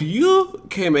 So if you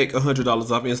can't make $100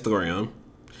 off Instagram,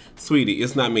 sweetie,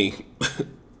 it's not me.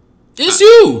 It's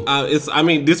you.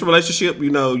 This relationship,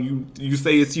 you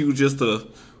say it's you just to,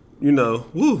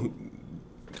 woo.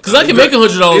 Because I can make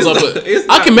 $100 off.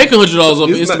 I can make $100 off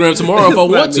Instagram tomorrow if I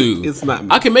want to. It's not me.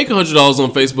 I can make $100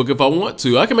 on Facebook if I want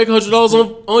to. I can make $100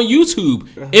 on YouTube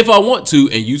if I want to.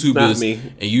 And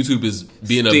YouTube is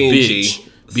being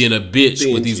a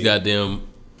bitch with these goddamn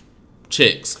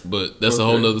checks. But that's a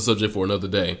whole nother subject for another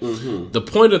day. The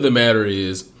point of the matter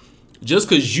is, just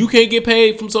because you can't get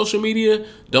paid from social media,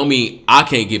 don't mean I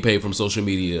can't get paid from social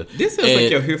media. This sounds like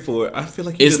you're here for it. I feel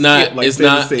like it's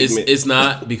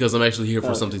not because I'm actually here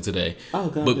for something today. Oh,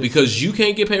 God, but because you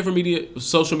can't get paid from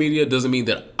social media doesn't mean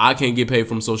that I can't get paid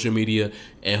from social media.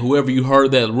 And whoever you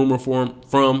heard that rumor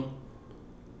from,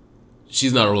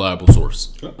 she's not a reliable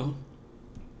source. Uh-oh.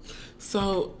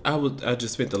 So I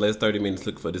just spent the last 30 minutes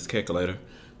looking for this calculator.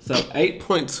 So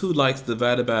 8.2 likes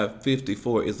divided by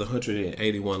 54 is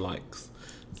 181 likes.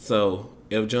 So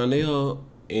if Janelle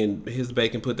and his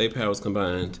bacon put their powers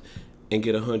combined and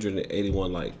get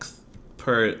 181 likes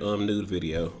per nude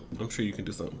video, I'm sure you can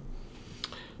do something.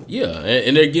 Yeah,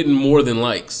 and they're getting more than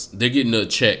likes. They're getting a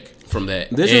check from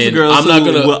that. There's just girls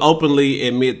who will openly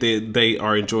admit that they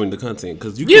are enjoying the content.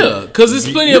 Because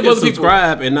there's plenty of other people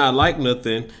subscribe and not like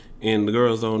nothing, and the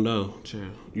girls don't know.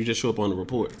 You just show up on the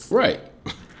reports. Right.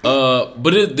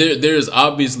 But there's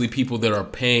obviously people that are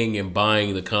paying and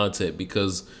buying the content,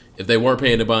 because if they weren't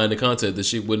paying and buying the content, the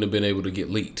shit wouldn't have been able to get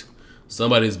leaked.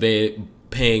 Somebody's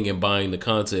paying and buying the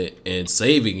content and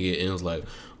saving it, and it's like,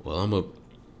 well, I'm gonna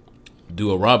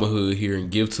do a Robin Hood here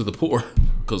and give to the poor,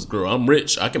 because girl, I'm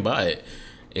rich, I can buy it.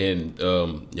 And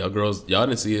y'all girls, y'all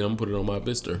didn't see it, I'm gonna put it on my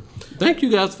Vista. Thank you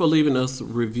guys for leaving us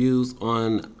reviews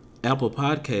on Apple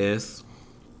Podcasts.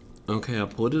 Okay, I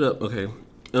pulled it up. Okay.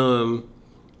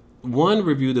 One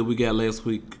review that we got last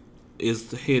week is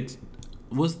the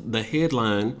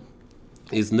headline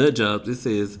is Nut Jobs. It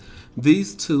says,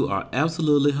 "These two are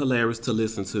absolutely hilarious to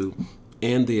listen to,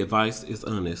 and the advice is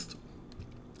honest.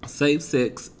 Safe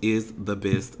sex is the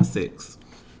best sex."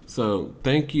 So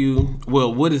thank you.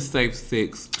 Well, what is safe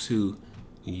sex to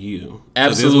you?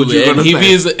 Absolutely. And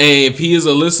if he is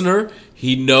a listener,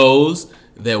 he knows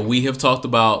that we have talked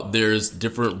about there's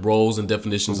different roles and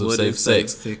definitions of safe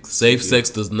sex. Safe sex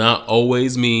does not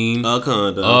always mean a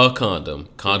condom.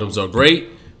 Condoms are great.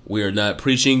 We are not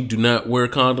preaching do not wear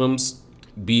condoms,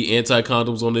 be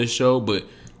anti-condoms on this show, but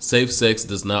safe sex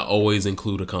does not always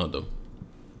include a condom.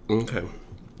 Okay.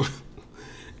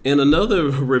 And another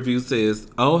review says,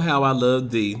 "Oh, How I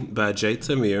Love Thee" by Jay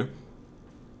Tamir.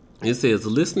 It says,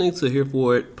 "Listening to Here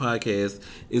For It podcast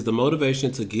is the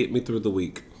motivation to get me through the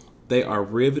week. They are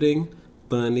riveting,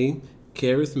 funny,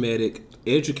 charismatic,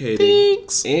 educating,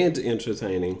 and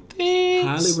entertaining.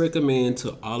 Highly recommend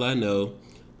to all I know.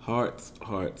 Hearts,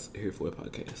 Here For It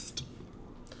podcast."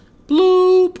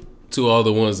 Bloop. To all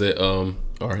the ones that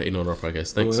are hating on our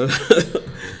podcast. Thanks.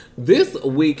 This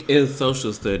week in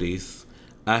social studies,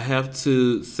 I have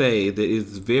to say that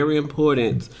it's very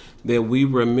important that we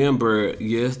remember,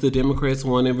 yes, the Democrats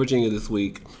won in Virginia this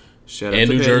week. Shout out to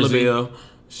New Jersey. LaBelle.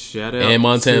 Shout out and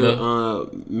Montana. To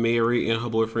Mary and her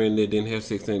boyfriend that didn't have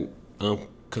sex and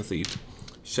conceived.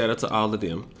 Shout out to all of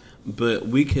them. But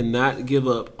we cannot give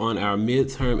up on our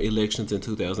midterm elections in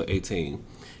 2018.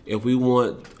 If we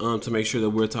want to make sure that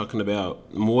we're talking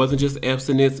about more than just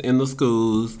abstinence in the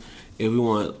schools, if we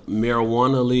want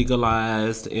marijuana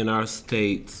legalized in our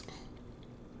states,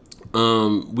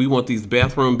 we want these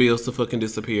bathroom bills to fucking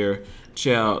disappear.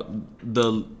 Child,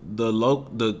 the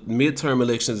midterm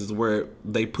elections is where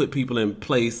they put people in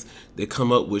place that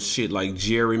come up with shit like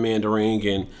gerrymandering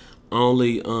and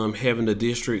only having the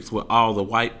districts with all the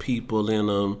white people in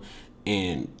them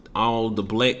and all the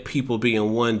black people be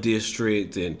in one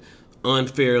district and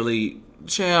unfairly.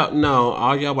 Child, no,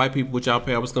 all y'all white people with y'all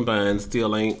powers combined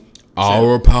still ain't.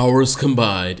 Our powers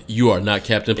combined, you are not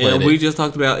Captain Planet. And we just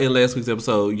talked about in last week's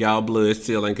episode, y'all blood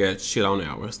still ain't got shit on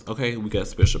ours. Okay, we got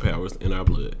special powers in our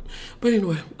blood. But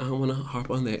anyway, I don't want to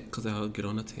harp on that because I'll get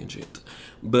on a tangent.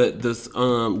 But this,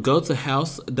 go to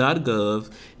house.gov,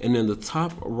 and in the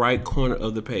top right corner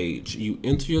of the page, you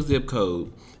enter your zip code,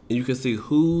 and you can see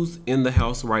who's in the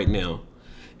house right now.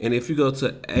 And if you go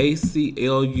to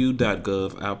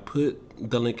aclu.gov, I'll put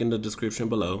the link in the description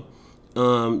below.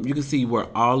 You can see where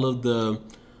all of the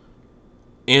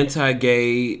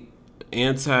anti-gay,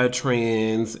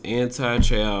 anti-trans,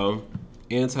 anti-child,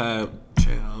 they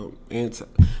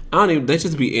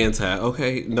just be anti,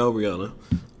 okay? No, Rihanna.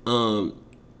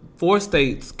 4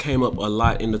 states came up a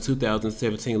lot in the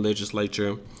 2017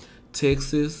 legislature: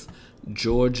 Texas,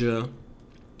 Georgia,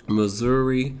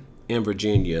 Missouri, and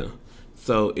Virginia.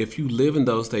 So if you live in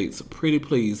those states, pretty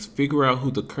please figure out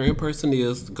who the current person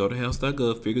is. Go to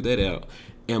house.gov, figure that out,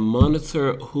 and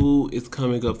monitor who is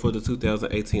coming up for the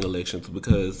 2018 elections.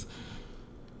 Because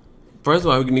first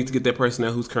of all, we need to get that person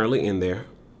out who's currently in there,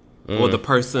 or the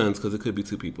persons, because it could be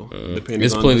 2 people, depending on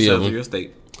the size of your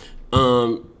state.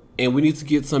 And we need to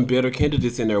get some better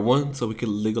candidates in there. One, so we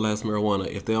can legalize marijuana.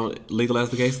 If they don't legalize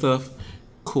the gay stuff,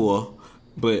 cool.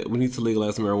 But we need to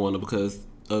legalize marijuana because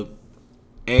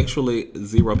actually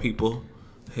 0 people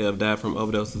have died from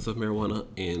overdoses of marijuana,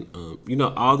 and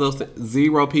all those things.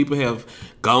 0 people have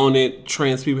gone in.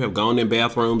 Trans people have gone in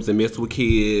bathrooms and messed with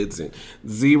kids, and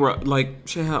 0. Like,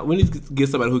 child, we need to get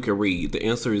somebody who can read. The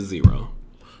answer is 0.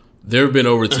 There have been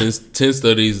over 10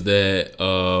 studies that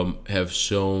have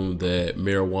shown that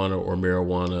marijuana or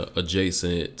marijuana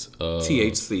adjacent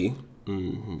THC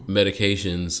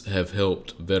medications have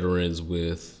helped veterans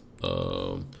with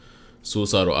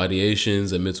suicidal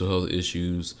ideations and mental health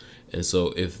issues. And so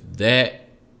if that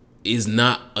is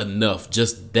not enough,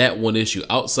 just that one issue,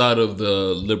 outside of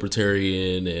the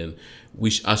libertarian and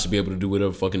I should be able to do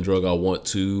whatever fucking drug I want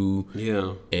to,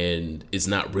 and it's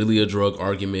not really a drug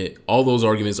argument, all those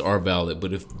arguments are valid.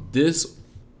 But if this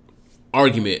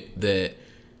argument that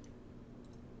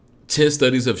 10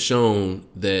 studies have shown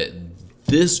that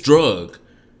this drug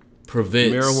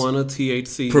prevents marijuana,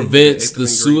 THC, prevents the active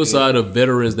suicide of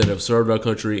veterans that have served our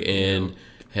country and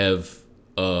have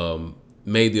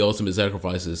made the ultimate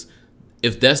sacrifices.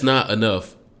 If that's not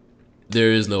enough,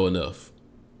 there is no enough.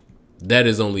 That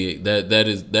is only that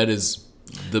is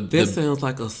This sounds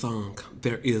like a song.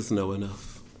 There is no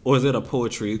enough. Or is it a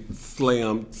poetry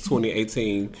slam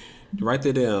 2018? Write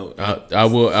that down. I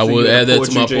will add that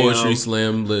to my jam. poetry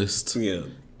slam list. Yeah,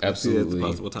 Absolutely.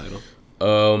 That's a possible title.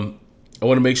 I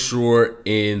want to make sure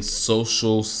in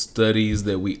social studies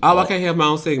that we. I can't have my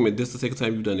own segment. This is the second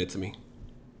time you've done it to me.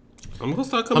 I'm gonna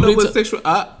start coming many up with ti- sexual.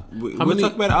 We'll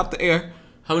talk about it off the air.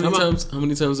 How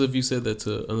many times have you said that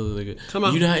to another nigga? Come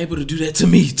on. You're not able to do that to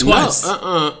me twice.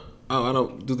 No, Oh, I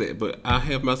don't do that. But I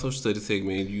have my social studies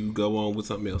segment, and you go on with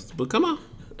something else. But come on.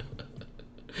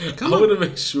 I want to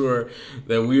make sure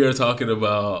that we are talking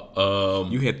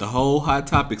about. You had the whole hot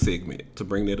topic segment to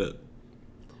bring that up.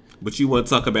 But you want to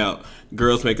talk about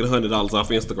girls making $100 off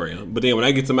Instagram. But then when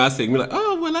I get to my segment, like,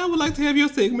 oh, well, I would like to have your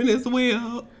segment as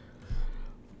well.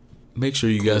 Make sure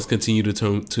you guys continue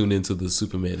to tune into the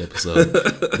Superman episode.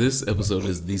 This episode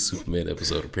is the Superman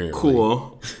episode, apparently.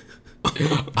 Cool.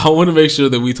 I want to make sure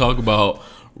that we talk about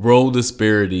role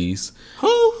disparities.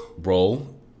 Who? Role.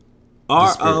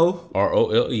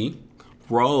 R-O-L-E.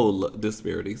 ROLE. Role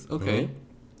disparities. Okay.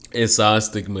 And size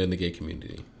stigma in the gay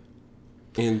community.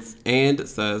 And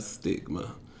size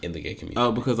stigma. In the gay community.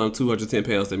 Oh, because I'm 210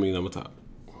 pounds, that means I'm a top.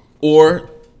 Or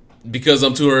because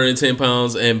I'm 210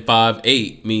 pounds and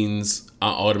 5'8" means I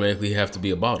automatically have to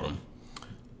be a bottom.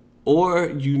 Or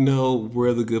you know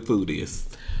where the good food is.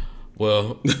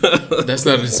 Well, that's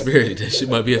not a disparity. That shit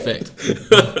might be a fact.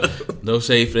 No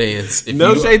shade fans.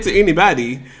 No shade to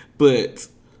anybody, but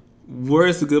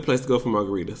where's the good place to go for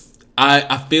margaritas?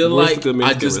 I feel Where's like the good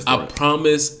I restaurant?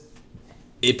 promise.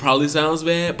 It probably sounds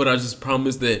bad, but I just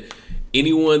promise that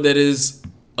anyone that is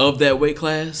of that weight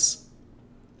class,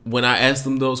 when I ask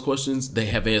them those questions, they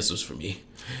have answers for me.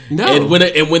 No. And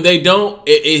when they don't,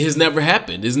 it has never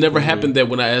happened. It's never happened that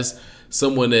when I ask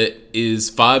someone that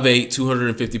is 5'8",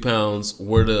 250 pounds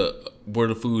where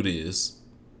the food is,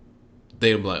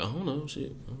 they're like, oh no,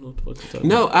 shit, I don't know what the fuck you're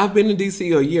talking about. No, I've been in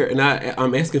DC a year, and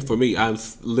I'm asking for me. I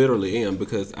literally am,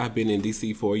 because I've been in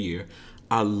DC for a year.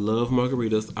 I love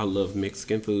margaritas. I love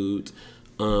Mexican food.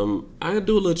 I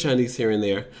do a little Chinese here and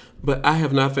there, but I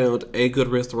have not found a good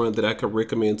restaurant that I could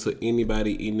recommend to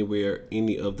anybody, anywhere,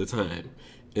 any of the time.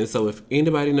 And so if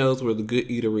anybody knows where the good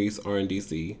eateries are in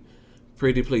DC,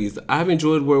 pretty please. I've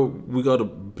enjoyed where we go to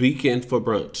Beacon for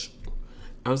brunch.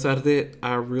 Outside of that,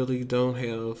 I really don't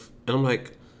have. And I'm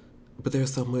like, but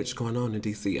there's so much going on in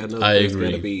DC. I know there's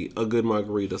got to be a good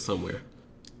margarita somewhere.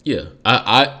 Yeah,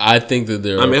 I think that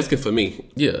there. I'm asking for me.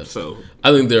 Yeah, so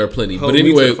I think there are plenty. Hold But me to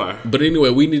anyway, the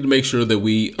fire. we need to make sure that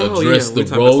we address we're the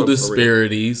talking role about something for real.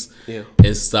 disparities Yeah.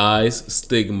 and size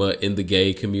stigma in the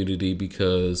gay community,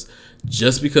 because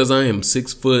just because I am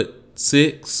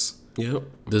 6'6" Yep.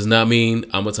 does not mean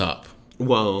I'm a top.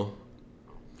 Well,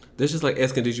 that's just like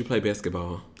asking, did you play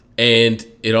basketball? And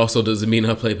it also doesn't mean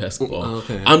I play basketball.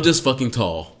 Okay. I'm just fucking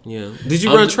tall. Yeah. Did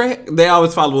you run track? They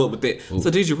always follow up with that. So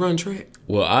did you run track?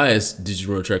 Well, I asked, did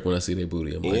you run track when I see their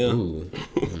booty? I'm like, Yeah. ooh,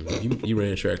 you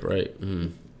ran track, right?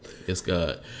 Yes,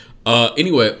 God.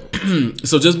 Anyway,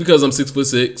 so just because I'm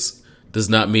 6'6" does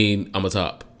not mean I'm a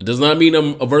top. It does not mean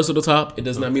I'm a versatile top. It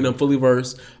does not mean I'm fully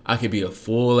versed. I could be a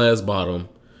full ass bottom.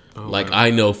 Wow. I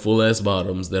know full ass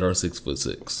bottoms that are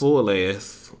 6'6". Full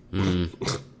ass.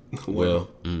 Well,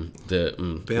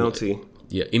 Bounty.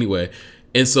 Yeah. Anyway,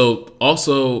 and so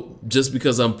also just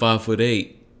because I'm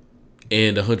 5'8"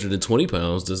 and 120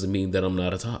 pounds doesn't mean that I'm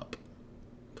not a top,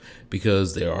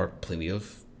 because there are plenty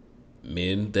of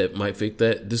men that might fit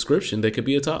that description that could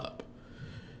be a top.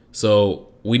 So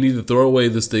we need to throw away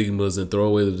the stigmas and throw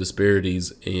away the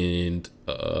disparities and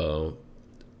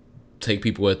take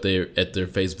people at their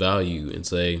face value and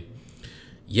say,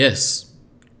 yes,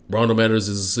 Rondo Matters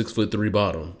is a 6'3"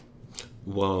 bottom.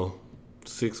 Well,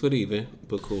 6 foot even,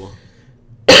 but cool.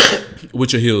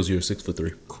 With your heels, you're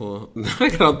 6'3". Cool. I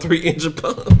got on 3-inch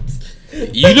pumps.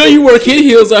 You know you wear kid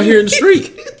heels out here in the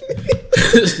street.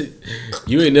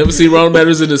 You ain't never seen Rondo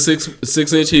Matters in a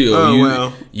 6-inch heel. Oh,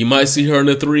 wow. You might see her in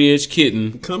a 3-inch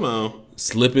kitten. Come on.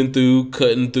 Slipping through,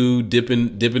 cutting through,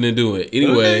 dipping and doing.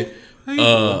 Anyway,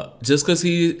 just because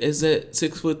he is at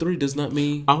 6'3" does not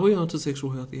mean. Are we on to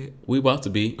sexual health yet? We about to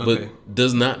be, Okay. but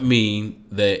does not mean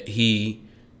that he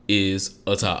is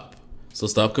a top. So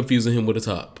stop confusing him with a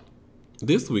top.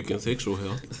 This week in sexual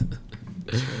health.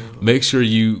 Make sure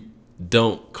you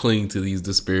don't cling to these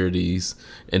disparities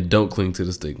and don't cling to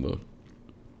the stigma.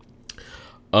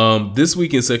 This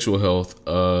week in sexual health,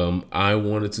 I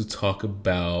wanted to talk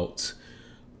about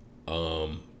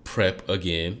PrEP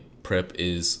again. PrEP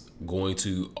is going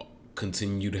to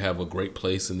continue to have a great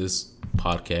place in this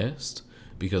podcast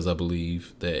because I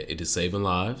believe that it is saving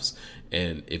lives.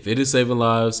 And if it is saving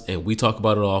lives and we talk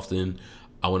about it often,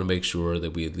 I want to make sure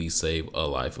that we at least save a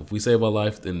life. If we save a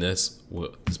life, then that's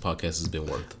what this podcast has been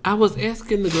worth. I was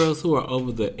asking the girls who are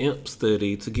over the AMP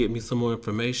study to get me some more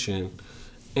information.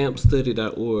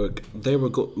 AMPstudy.org. They were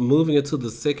moving into the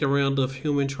second round of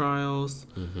human trials.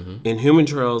 Mm-hmm. And human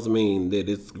trials mean that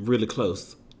it's really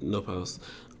close. No pause.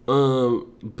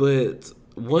 But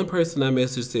one person I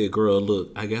messaged said, girl,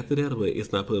 look, I got the data, but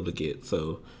it's not public yet.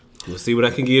 So we'll see what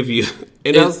I can give you.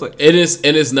 And I was like,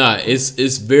 it's not.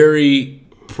 It's very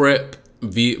PrEP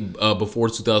before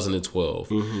 2012.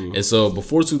 Mm-hmm. And so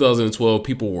before 2012,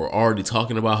 people were already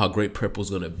talking about how great PrEP was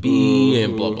going to be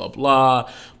and blah, blah,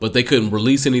 blah. But they couldn't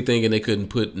release anything and they couldn't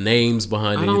put names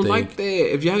behind anything. I don't like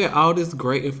that. If y'all got all this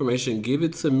great information, give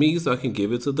it to me so I can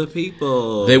give it to the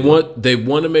people. They want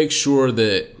to make sure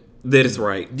that it's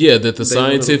right. Yeah, that the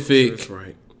scientific it's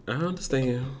right. I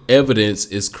understand. Evidence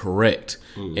is correct.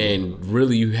 Mm-hmm. And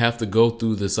really, you have to go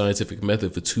through the scientific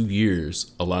method for 2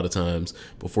 years a lot of times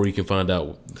before you can find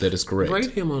out that it's correct.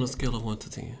 Rate him on a scale of 1 to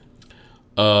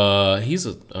 10. He's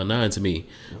a 9 to me.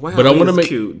 Wow, but I want to make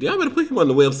cute. Y'all better put him on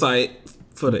the website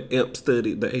for the AMP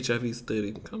study, the HIV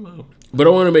study. Come on. But I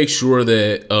want to make sure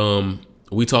that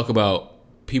we talk about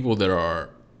people that are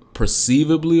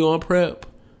perceivably on PrEP,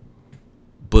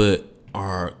 but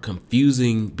are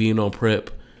confusing being on PrEP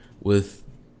with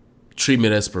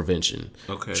treatment as prevention.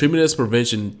 Okay. Treatment as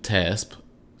prevention, TASP,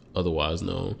 otherwise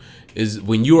known, is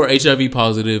when you are HIV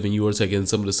positive and you are taking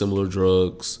some of the similar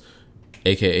drugs,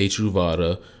 aka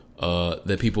Truvada,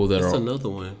 that people that That's are another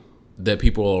one that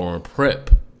people are on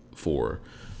PrEP for.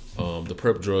 The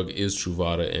PrEP drug is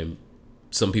Truvada, and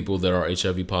some people that are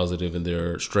HIV positive and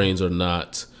their strains are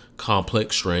not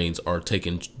complex strains are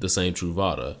taking the same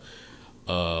Truvada.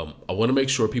 I want to make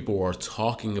sure people are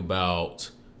talking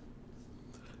about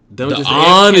the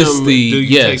honesty. Do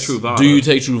you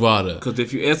take Truvada? Because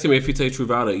if you ask him if he takes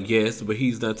Truvada, yes, but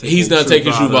he's not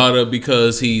taking Truvada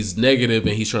because he's negative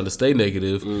and he's trying to stay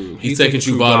negative. He's taking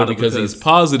Truvada because he's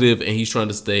positive and he's trying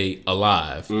to stay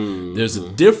alive. There's a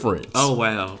difference. Oh,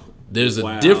 wow. There's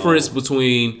a difference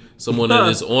between someone that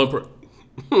is on...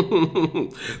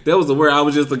 That was the word I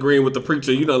was just agreeing with the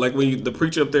preacher. You know, like when the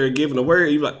preacher up there giving a word,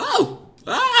 you're like,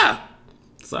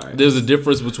 sorry. There's a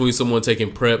difference between someone taking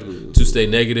PrEP to stay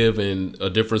negative and a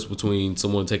difference between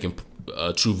someone taking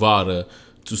Truvada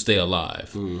to stay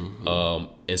alive.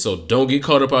 And so don't get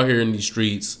caught up out here in these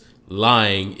streets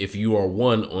lying if you are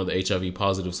on the HIV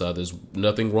positive side. There's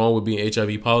nothing wrong with being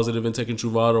HIV positive and taking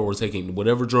Truvada or taking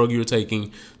whatever drug you're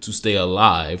taking to stay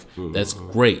alive. That's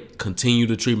great. Continue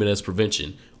the treatment as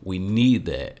prevention. We need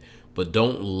that. But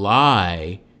don't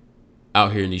lie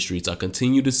out here in these streets. I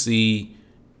continue to see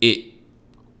it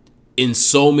in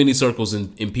so many circles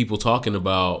in people talking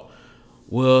about,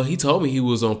 well, he told me he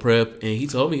was on PrEP and he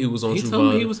told me he was on Truvada. He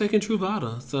told me he was taking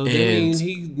Truvada. So that means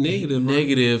he's negative.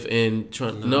 Negative and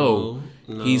trying. No,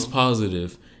 he's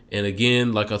positive. And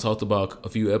again, like I talked about a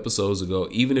few episodes ago,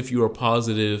 even if you are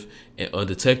positive and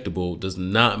undetectable, does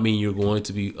not mean you're going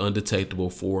to be undetectable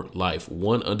for life.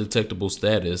 One undetectable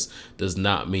status does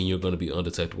not mean you're going to be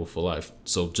undetectable for life.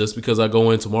 So just because I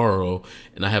go in tomorrow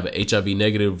and I have an HIV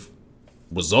negative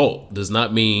result does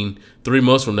not mean 3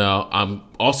 months from now I'm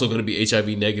also going to be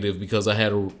HIV negative because I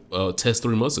had a test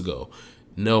 3 months ago.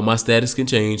 No, my status can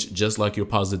change just like your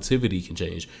positivity can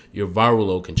change. Your viral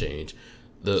load can change.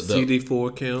 The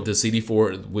CD4 count? The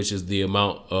CD4, which is the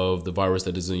amount of the virus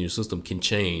that is in your system, can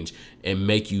change and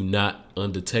make you not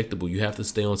undetectable. You have to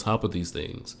stay on top of these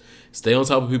things. Stay on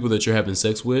top of people that you're having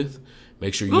sex with.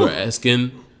 Make sure you're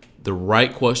asking the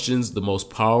right questions, the most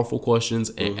powerful questions,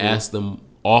 and ask them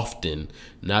often,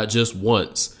 not just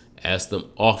once. Ask them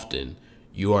often.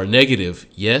 You are negative.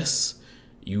 Yes.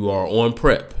 You are on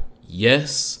PrEP.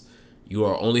 Yes. You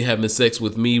are only having sex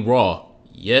with me raw.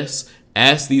 Yes.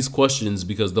 Ask these questions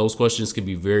because those questions can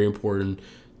be very important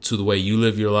to the way you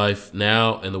live your life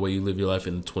now and the way you live your life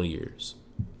in 20 years.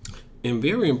 And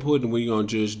very important when you're on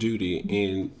Judge Duty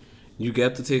and you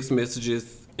got the text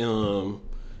messages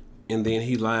and then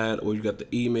he lied, or you got the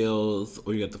emails,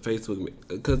 or you got the Facebook.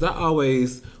 Because I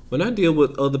always, when I deal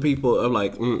with other people, I'm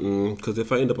like, because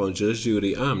if I end up on Judge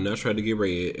Judy, I'm not trying to get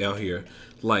red out here.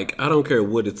 Like, I don't care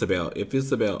what it's about. If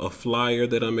it's about a flyer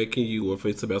that I'm making you, or if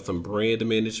it's about some brand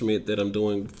management that I'm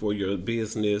doing for your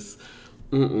business,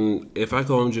 if I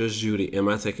go on Judge Judy, am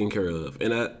I taken care of?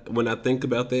 And when I think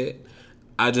about that,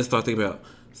 I just start thinking about,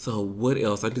 So what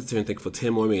else? I need to sit and think for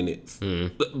 10 more minutes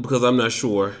because I'm not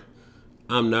sure.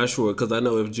 I'm not sure because I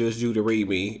know if Judge Judy read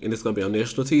me and it's gonna be on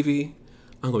national TV,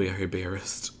 I'm gonna be out here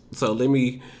embarrassed. So let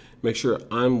me make sure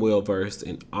I'm well versed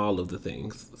in all of the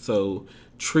things. So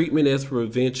treatment as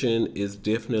prevention is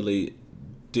definitely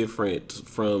different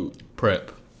from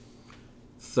PrEP.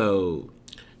 So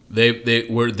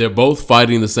they're both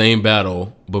fighting the same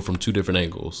battle, but from two different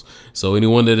angles. So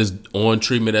anyone that is on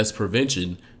treatment as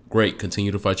prevention, great,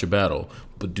 continue to fight your battle,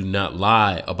 but do not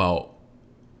lie about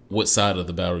what side of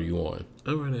the battle you're on.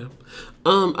 All right now.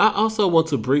 I also want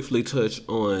to briefly touch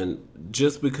on,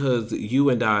 just because you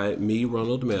and I, me,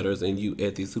 Ronald Matters, and you,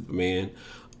 Ethy Superman,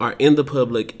 are in the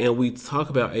public and we talk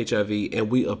about HIV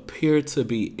and we appear to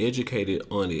be educated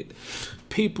on it.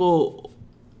 People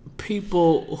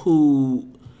who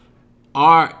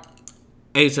are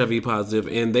HIV positive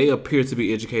and they appear to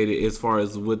be educated as far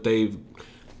as when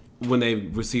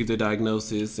they've received their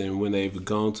diagnosis and when they've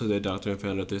gone to their doctor and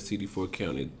found out their CD4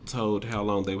 count and told how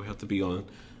long they would have to be on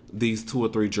these 2 or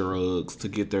 3 drugs to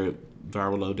get their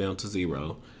viral load down to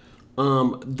 0.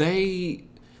 They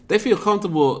feel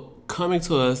comfortable coming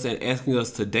to us and asking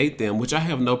us to date them, which I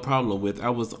have no problem with. I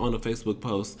was on a Facebook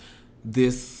post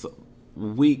this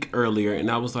week earlier and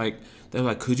I was like, they're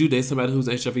like, could you date somebody who's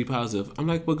HIV positive? I'm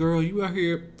like, well, girl, you out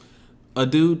here, a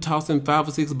dude tossing 5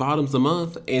 or 6 bottoms a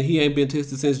month and he ain't been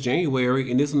tested since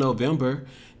January and it's November.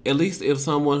 At least if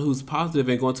someone who's positive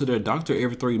and going to their doctor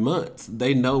every 3 months,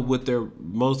 they know what their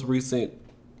most recent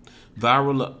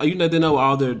viral, they know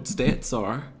all their stats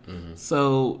are. Mm-hmm.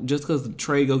 So just because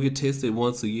Trey go get tested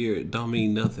once a year don't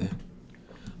mean nothing.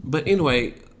 But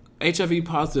anyway, HIV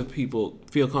positive people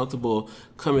feel comfortable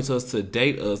coming to us to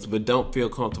date us, but don't feel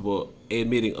comfortable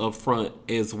admitting up front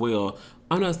as well.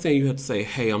 I'm not saying you have to say,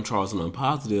 hey, I'm Charles and I'm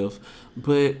positive,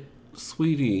 but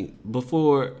sweetie,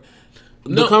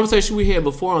 the conversation we had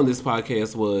before on this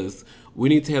podcast was we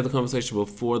need to have the conversation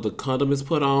before the condom is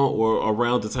put on or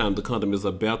around the time the condom is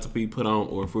about to be put on,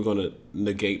 or if we're going to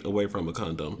negate away from a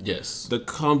condom. Yes. The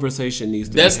conversation needs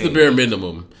to That's be the bare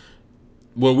minimum.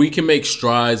 Where we can make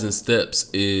strides and steps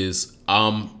is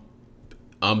I'm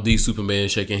D Superman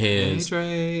shaking hands,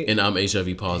 hey, and I'm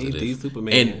HIV positive. Hey, D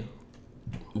Superman. And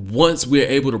once we're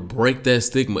able to break that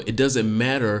stigma, it doesn't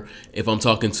matter if I'm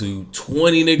talking to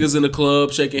 20 niggas in the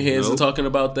club shaking hands and talking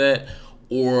about that,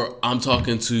 or I'm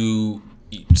talking to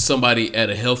somebody at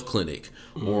a health clinic,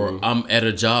 or I'm at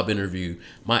a job interview.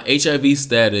 My HIV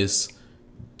status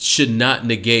should not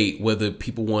negate whether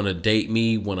people want to date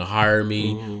me, want to hire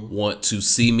me, want to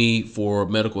see me for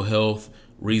medical health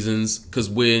reasons. Because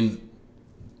when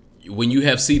you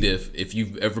have C. diff, if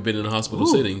you've ever been in the hospital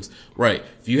settings, right?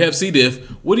 If you have C. diff,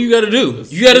 what do you got to do?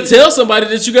 You got to tell somebody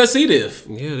that you got C. diff.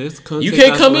 Yeah, that's you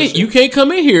can't come in. You can't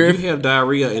come in here. You have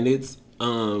diarrhea and it's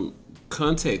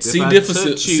contact. C.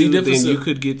 difficile. Then you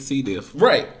could get C. diff.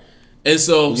 Right. And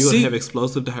so you have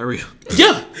explosive diarrhea.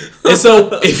 Yeah. And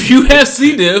so if you have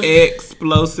C. diff,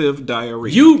 explosive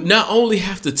diarrhea, you not only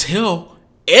have to tell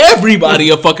everybody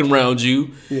fucking around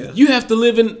you, you have to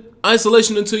live in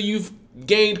isolation until you've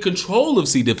gained control of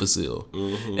C. difficile.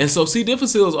 And so C.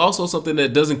 difficile is also something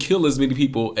that doesn't kill as many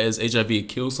people as HIV. It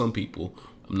kills some people.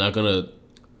 I'm not gonna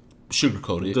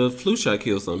sugarcoat it. The flu shot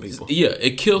kills some people. Yeah,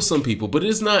 it kills some people, but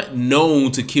it's not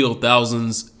known to kill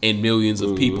thousands and millions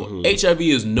of people. HIV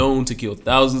is known to kill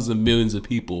thousands and millions of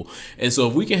people. And so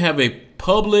if we can have a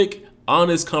public,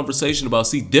 honest conversation about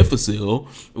C. difficile,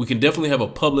 we can definitely have a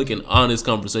public and honest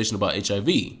conversation about HIV.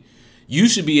 You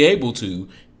should be able to,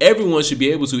 everyone should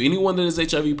be able to, anyone that is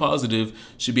HIV positive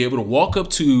should be able to walk up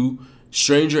to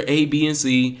stranger A, B, and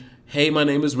C. Hey, my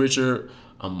name is Richard.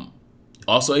 I'm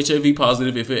also HIV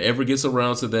positive if it ever gets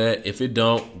around to that. If it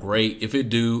don't, great. If it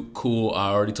do, cool.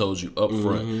 I already told you up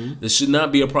front. This should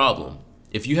not be a problem.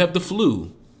 If you have the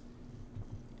flu,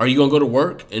 are you going to go to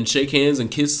work and shake hands and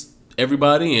kiss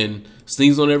everybody and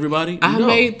sneeze on everybody? I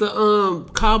made the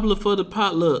cobbler for the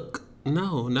potluck.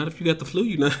 No, not if you got the flu.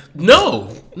 You not.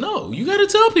 No. You got to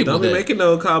tell people Don't that. be making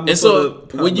no cobbler. And so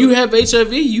when you have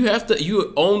HIV,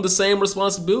 you own the same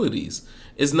responsibilities.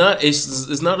 It's not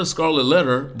a scarlet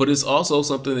letter, but it's also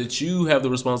something that you have the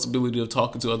responsibility of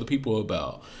talking to other people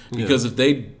about. Because if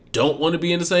they don't want to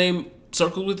be in the same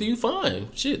circle with you, fine.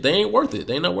 Shit, they ain't worth it.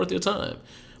 They ain't not worth your time.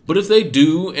 But if they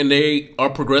do and they are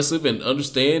progressive and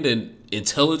understand and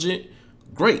intelligent,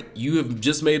 great. You have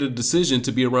just made a decision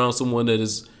to be around someone that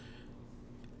is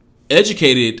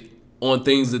educated on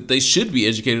things that they should be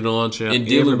educated on, and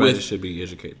should be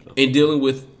educated on. In dealing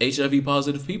with HIV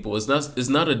positive people. It's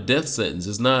not a death sentence.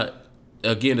 It's not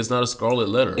again, it's not a scarlet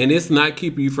letter. And it's not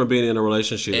keeping you from being in a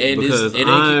relationship. And because it ain't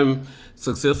I'm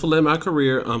successful in my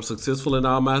career. I'm successful in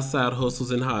all my side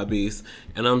hustles and hobbies.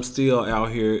 And I'm still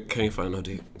out here, can't find no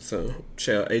dick. So,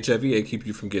 child, HIV ain't keep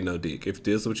you from getting no dick. If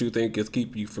this is what you think is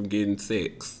keep you from getting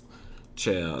sex,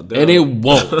 child. And it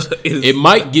won't. It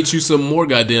might get you some more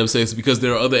goddamn sex because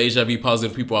there are other HIV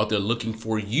positive people out there looking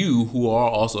for you who are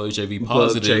also HIV positive.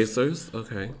 Bug chasers.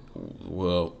 Okay.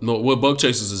 Well, no. Well, bug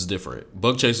chasers is different.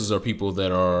 Bug chasers are people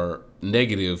that are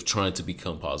negative trying to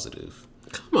become positive.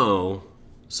 Come on.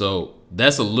 So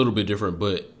that's a little bit different,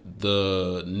 but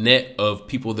the net of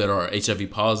people that are HIV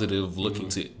positive looking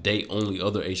to date only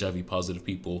other HIV positive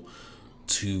people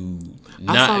to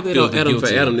not I saw that feel on the Adam guilty.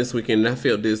 for Adam this weekend, and I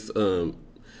felt this.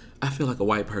 I feel like a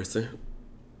white person.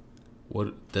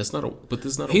 What? That's not a. But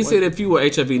that's not. He a said white. if you were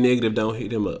HIV negative, don't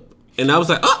hit him up. And I was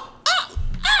like, oh,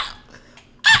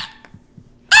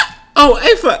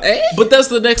 A for A. But that's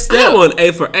the next step. I'm on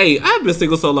A for A. I've been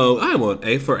single so long. I'm on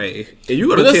A for A. And you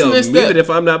gonna But that's tell the me next step. that if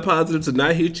I'm not positive to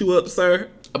not hit you up, sir?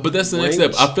 But that's the next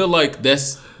step. I feel like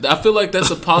that's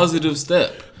a positive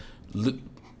step.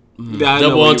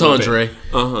 Double entendre.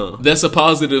 That's a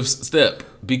positive step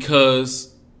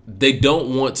because they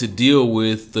don't want to deal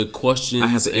with the questions I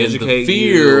have to and educate the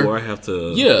fear, you, or I have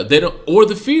to. Yeah, they don't, or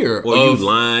the fear, Or of, you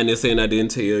lying and saying I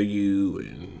didn't tell you,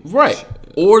 and right,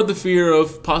 or the fear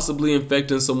of possibly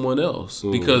infecting someone else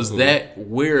because that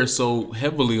wears so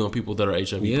heavily on people that are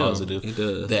HIV positive it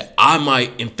does. that I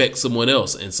might infect someone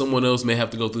else, and someone else may have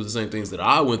to go through the same things that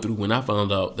I went through when I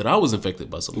found out that I was infected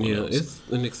by someone else. it's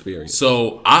an experience.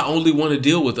 So I only want to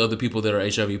deal with other people that are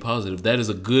HIV positive. That is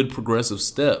a good progressive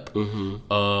step.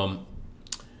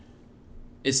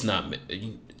 It's not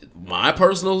my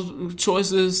personal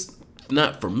choices,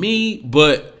 not for me,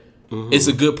 but it's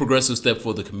a good progressive step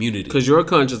for the community. Because your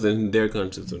conscience and their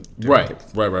conscience are different.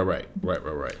 Right.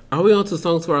 Are we on to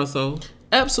Songs for Our Soul?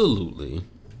 Absolutely.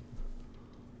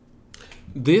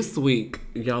 This week,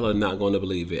 y'all are not going to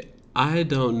believe it. I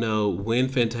don't know when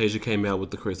Fantasia came out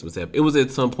with the Christmas album. It was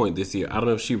at some point this year. I don't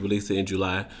know if she released it in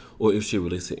July or if she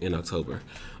released it in October.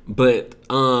 But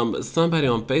somebody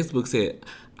on Facebook said,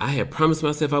 I had promised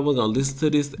myself I wasn't going to listen to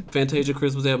this Fantasia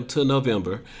Christmas album till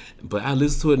November, but I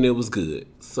listened to it and it was good.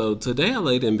 So today I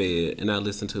laid in bed and I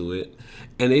listened to it,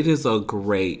 and it is a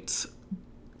great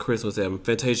Christmas album.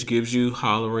 Fantasia gives you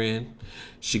hollering.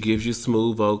 She gives you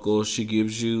smooth vocals. She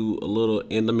gives you a little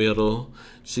in the middle.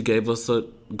 She gave us a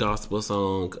gospel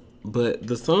song. But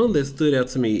the song that stood out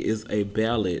to me is a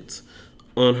ballad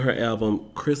on her album,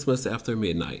 Christmas After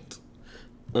Midnight.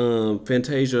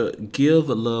 Fantasia, Give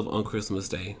Love on Christmas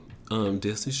Day.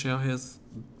 Destiny Child has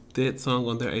that song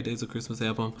on their 8 Days of Christmas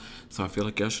album, so I feel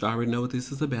like y'all should already know what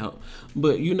this is about.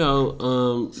 But you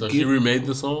know, So she remade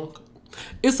the song?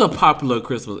 it's a popular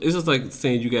Christmas. It's just like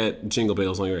saying you got Jingle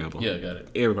Bells on your album. Yeah, I got it.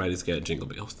 Everybody's got Jingle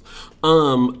Bells.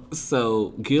 So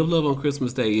Give Love on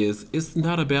Christmas Day it's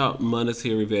not about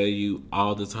monetary value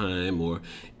all the time, or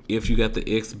if you got the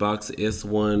Xbox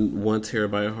S1 1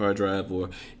 terabyte hard drive, or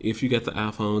if you got the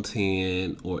iPhone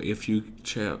 10, or if you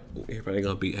everybody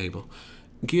gonna be able.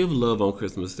 Give love on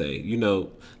Christmas Day. You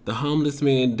know, the homeless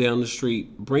man down the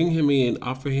street, bring him in,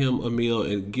 offer him a meal,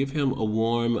 and give him a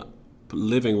warm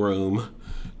living room.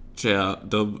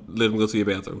 Child, don't let him go to your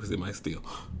bathroom because it might steal.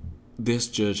 That's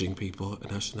judging people,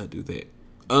 and I should not do that.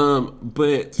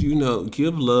 But you know,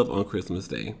 give love on Christmas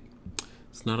Day.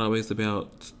 It's not always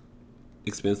about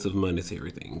expensive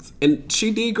monetary things. And she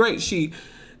did great. She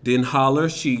didn't holler.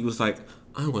 She was like,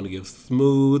 I'm going to give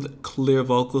smooth, clear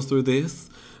vocals through this.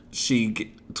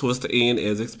 Towards the end,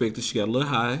 as expected, she got a little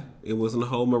high. It wasn't a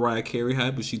whole Mariah Carey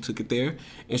high, but she took it there.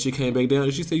 And she came back down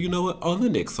and she said, you know what? On the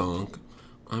next song,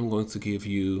 I'm going to give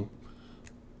you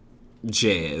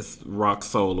jazz, rock,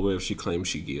 soul, or whatever she claims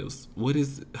she gives. What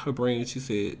is her brand? She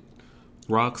said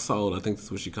rock, soul. I think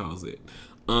that's what she calls it.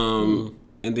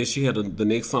 And then she had the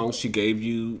next song. She gave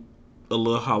you a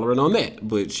little hollering on that,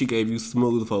 but she gave you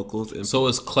smooth vocals. And So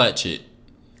it's Clatchet.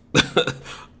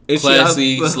 and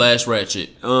Classy / ratchet.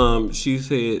 She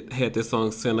said had this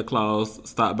song Santa Claus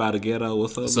Stop by the Ghetto or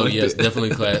something. So like yes, that. definitely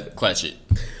Clatchet.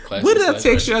 What did I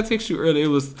text you? I text you earlier. It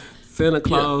was Santa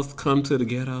Claus come to the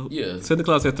ghetto. Yeah. Santa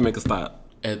Claus had to make a stop.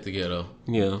 At the ghetto.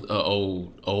 Yeah.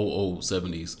 Old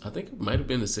 70s. I think it might have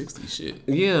been the 60s shit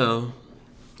Yeah.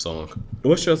 song.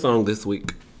 What's your song this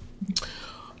week?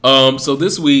 So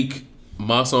this week,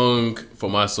 my song for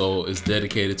my soul is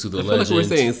dedicated to the I feel legend. like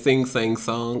we're saying sing, sang,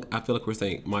 song. I feel like we're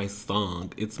saying my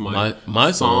song. It's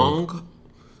my song.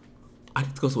 I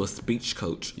need to go to a speech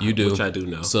coach. You do. Which I do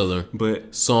now. Southern.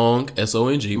 But Song,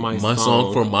 SONG. My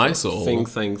song for my soul. Sing,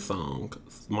 sang, song.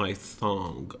 My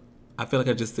song. I feel like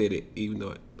I just said it, even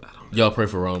though I don't Y'all pray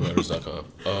for wrongmatters.com.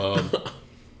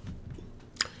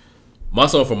 My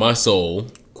song for my soul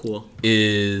Cool.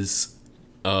 is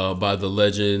by the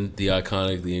legend, the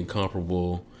iconic, the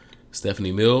incomparable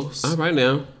Stephanie Mills. All right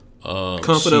now.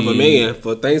 Comfort of a Man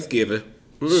for Thanksgiving.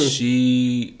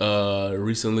 She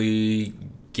recently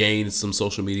gained some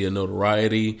social media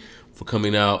notoriety for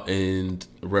coming out and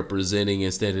representing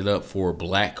and standing up for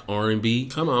Black R&B.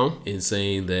 Come on. And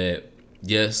saying that,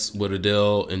 yes, what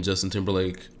Adele and Justin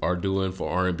Timberlake are doing for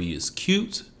R&B is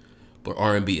cute, but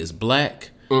R&B is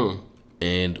black.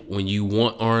 And when you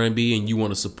want R&B and you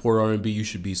want to support R&B, you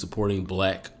should be supporting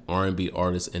black R&B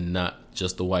artists and not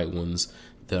just the white ones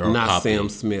that are Not popping. Sam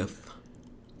Smith.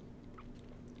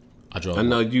 I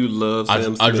know you love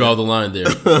Sam Smith. I draw the line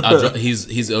there. He's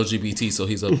LGBT, so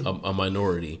he's a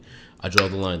minority. I draw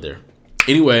the line there.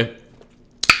 Anyway,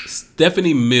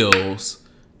 Stephanie Mills,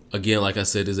 again, like I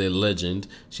said, is a legend.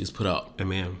 She's put out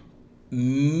many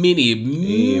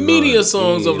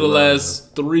songs over the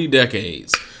last 3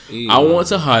 decades. I want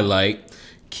to highlight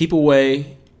Keep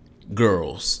Away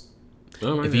Girls.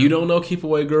 If you don't know Keep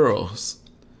Away Girls,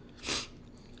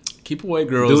 Keep Away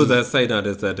Girls. Do what that say, not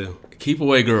as I do. Keep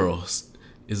Away Girls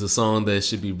is a song that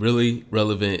should be really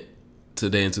relevant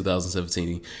today in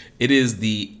 2017. It is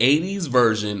the 80s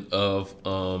version of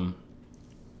Don't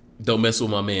Mess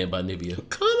With My Man by Nivea.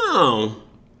 Come on.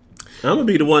 I'm gonna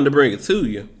be the one to bring it to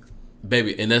you.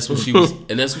 Baby, and that's what she was giving,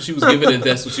 and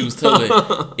that's what she was telling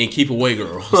in Keep Away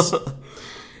Girls.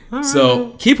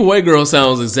 So Keep Away Girl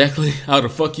sounds exactly how the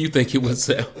fuck you think it would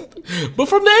sound, but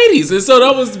from the 80s. And so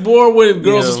that was more when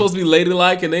girls were supposed to be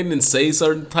ladylike and they didn't say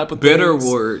certain type of better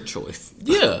things. Word choice.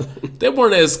 Yeah, they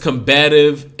weren't as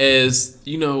combative as,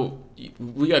 you know,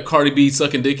 we got Cardi B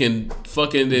sucking dick and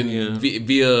fucking and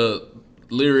via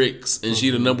lyrics, and she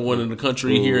the number one in the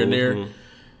country here and there.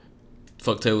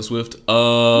 Fuck Taylor Swift.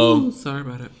 Sorry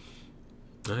about it.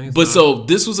 But so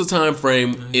this was a time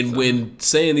frame when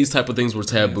saying these type of things were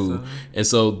taboo, and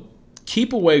so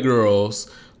Keep Away Girls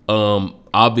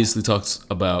obviously talks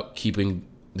about keeping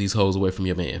these hoes away from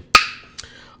your man.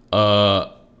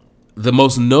 The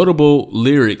most notable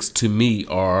lyrics to me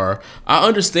are, I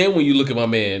understand when you look at my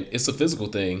man, it's a physical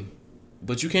thing,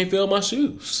 but you can't fill my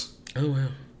shoes. Oh wow.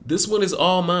 This one is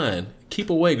all mine.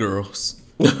 Keep away, girls.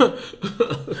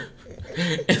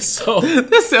 And so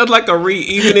that sounds like a read.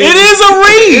 Even it is a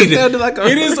read. It sounded like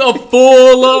it is a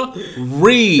full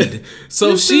read.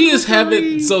 So she is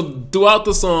having. So throughout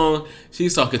the song,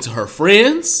 she's talking to her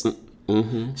friends.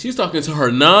 Mm-hmm. She's talking to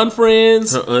her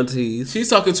non-friends, her aunties. She's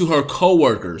talking to her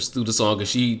co-workers through the song, and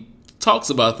she talks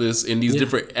about this in these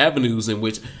different avenues in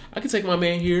which I can take my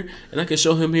man here and I can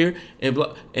show him here and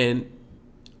blah, and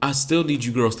I still need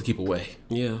you girls to keep away.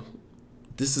 Yeah,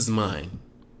 this is mine,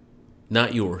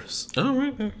 not yours. All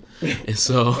right. And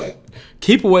so,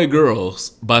 Keep Away Girls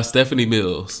by Stephanie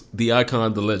Mills, the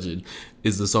icon, the legend,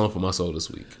 is the song for my soul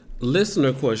this week.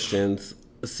 Listener questions.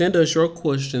 Send us your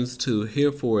questions to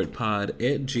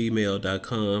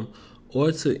hereforitpod@gmail.com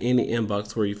or to any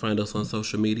inbox where you find us on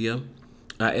social media.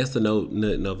 I asked the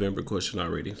November question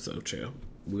already, so chill.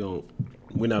 We're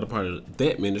not a part of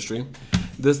that ministry.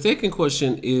 The second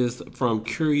question is from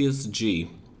Curious G.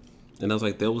 And I was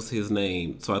like, that was his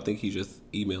name. So I think he just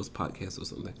emails podcasts or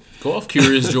something. Go off,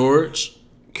 Curious George.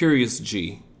 Curious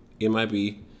G. It might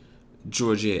be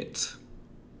Georgette.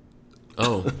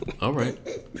 Oh, all right.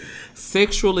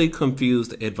 Sexually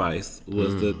confused advice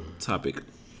was the topic.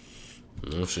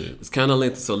 Oh, shit. It's kind of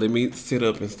lengthy, so let me sit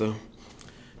up and stuff.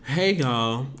 Hey,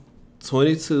 y'all.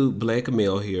 22 black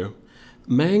male here.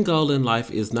 Main goal in life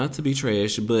is not to be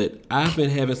trash, but I've been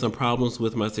having some problems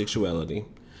with my sexuality.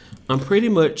 I'm pretty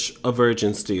much a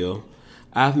virgin still.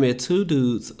 I've met 2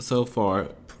 dudes so far,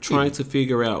 trying to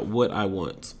figure out what I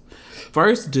want.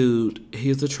 First dude,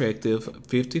 he's attractive,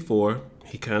 54.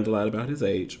 He kind of lied about his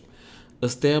age.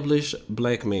 Established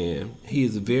black man. He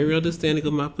is very understanding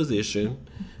of my position.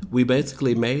 We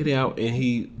basically made out and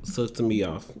he sucked me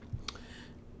off.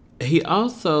 He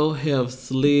also have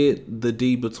slid the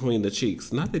D between the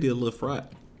cheeks. Not that he a little fried.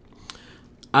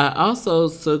 I also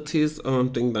sucked his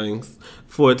things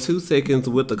for 2 seconds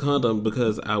with the condom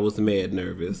because I was mad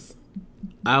nervous.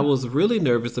 I was really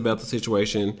nervous about the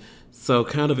situation, so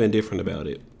kind of indifferent about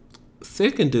it.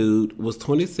 Second dude was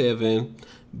 27,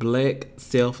 black,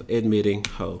 self-admitting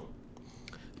hoe.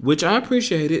 Which I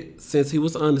appreciated since he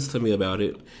was honest to me about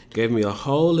it. Gave me a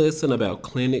whole lesson about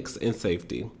clinics and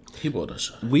safety. He bought a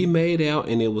shot. We made out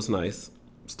and it was nice.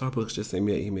 Starbucks just sent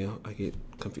me an email. I get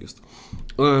confused.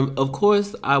 Of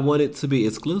course, I wanted to be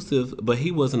exclusive, but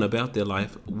he wasn't about their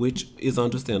life, which is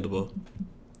understandable.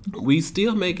 We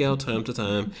still make out time to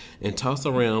time and toss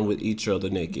around with each other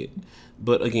naked.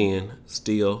 But again,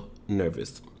 still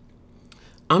nervous.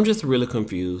 I'm just really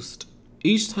confused.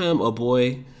 Each time a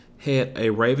boy had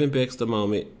a Raven Baxter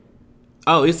moment.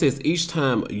 Oh, it says each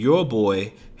time your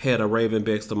boy had a Raven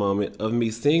Baxter moment of me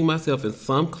seeing myself in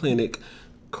some clinic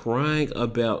crying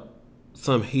about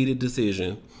some heated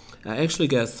decision. I actually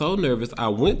got so nervous I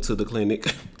went to the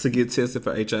clinic to get tested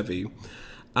for HIV.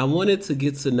 I wanted to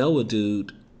get to know a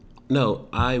dude. No,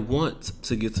 I want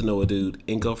to get to know a dude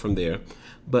and go from there.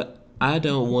 But I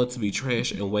don't want to be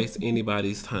trash and waste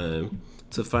anybody's time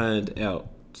to find out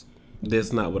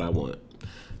that's not what I want.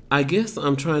 I guess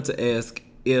I'm trying to ask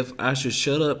if I should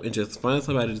shut up and just find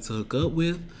somebody to hook up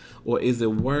with, or is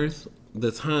it worth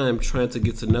the time trying to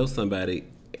get to know somebody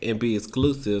and be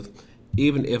exclusive,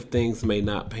 even if things may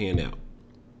not pan out?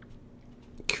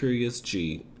 Curious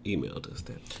G emailed us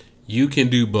that. You can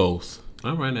do both.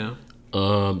 All right now.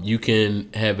 You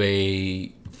can have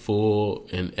a full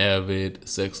and avid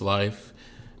sex life,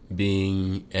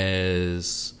 being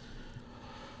as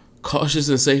cautious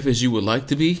and safe as you would like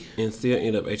to be, and still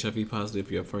end up HIV positive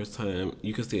your first time.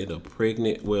 You can still end up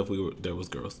pregnant. Well, if there was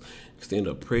girls, you can still end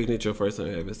up pregnant your first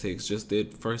time having sex. Just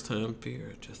that first time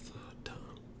fear, just dumb.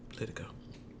 Let it go.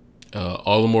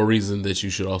 All the more reason that you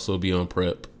should also be on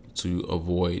PrEP to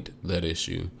avoid that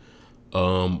issue.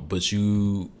 But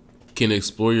you can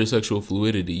explore your sexual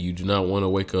fluidity. You do not want to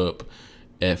wake up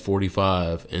at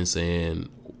 45 and saying,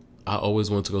 I always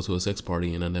wanted to go to a sex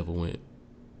party and I never went.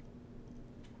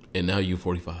 And now you're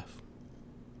 45.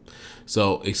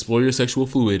 So explore your sexual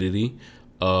fluidity,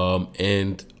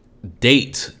 and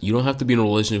date. You don't have to be in a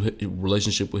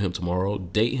relationship with him tomorrow.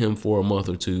 Date him for a month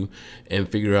or two and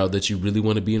figure out that you really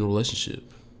want to be in a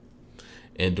relationship.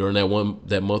 And during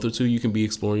that month or two, you can be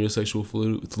exploring your sexual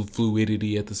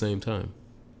fluidity at the same time.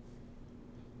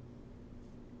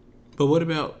 But what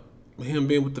about him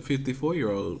being with the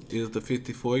 54-year-old? Is the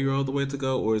 54-year-old the way to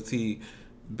go, or is he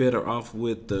better off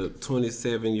with the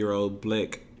 27-year-old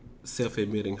black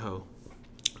self-admitting hoe?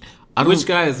 Which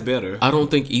guy is better? I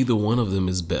don't think either one of them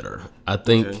is better. I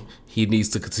think he needs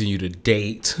to continue to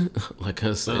date, like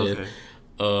I said.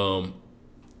 Okay.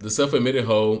 The self-admitted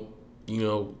hoe,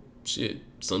 shit.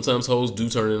 Sometimes hoes do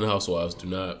turn into housewives. Do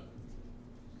not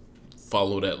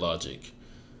follow that logic.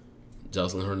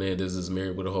 Jocelyn Hernandez is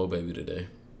married with a whole baby today.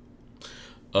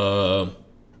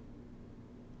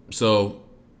 So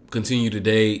continue to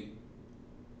date.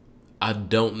 I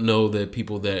don't know that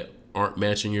people that aren't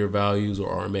matching your values or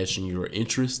aren't matching your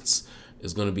interests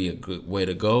is going to be a good way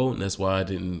to go, and that's why I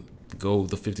didn't go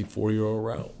the 54-year-old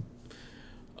route.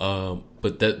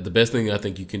 But the best thing I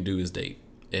think you can do is date,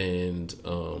 and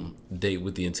date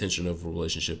with the intention of a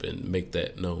relationship and make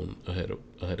that known ahead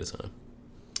of time.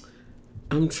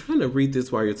 I'm trying to read this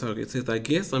while you're talking. It says, I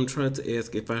guess I'm trying to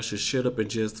ask if I should shut up and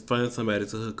just find somebody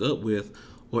to hook up with,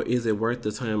 or is it worth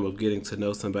the time of getting to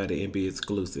know somebody and be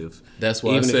exclusive? That's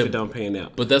why even I said, if it don't pan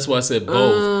out. But that's why I said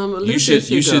both. You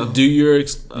should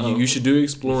do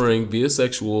exploring via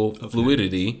sexual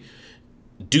fluidity.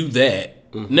 Do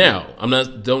that. Mm-hmm. Now, I'm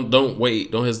not. Don't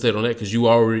wait. Don't hesitate on that, because you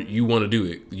want to do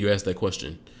it. You asked that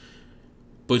question,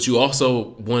 but you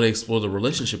also want to explore the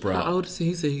relationship route. How old is he?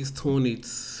 He said he's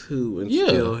 22 and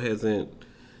still hasn't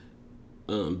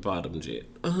bottomed yet.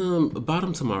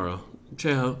 Bottom tomorrow.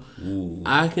 Child, ooh.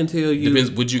 I can tell you.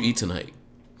 Depends. Would you eat tonight?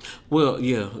 Well,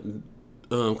 yeah,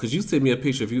 because you sent me a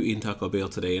picture of you eating Taco Bell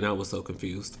today, and I was so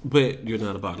confused. But you're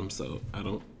not a bottom, so I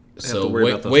don't. So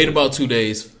wait about 2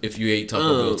 days if you ate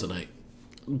Taco Bell tonight.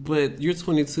 But you're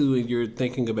 22 and you're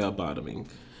thinking about bottoming.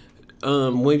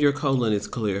 When your colon is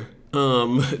clear,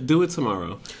 do it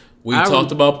tomorrow. We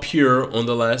talked about Pure on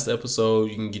the last episode.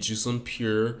 You can get you some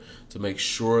Pure to make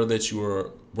sure that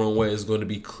your runway is going to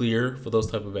be clear for those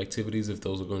type of activities, if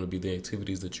those are going to be the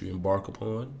activities that you embark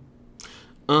upon.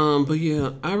 But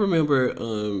yeah, I remember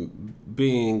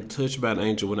being touched by an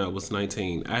angel when I was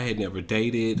 19. I had never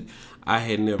dated. I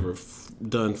had never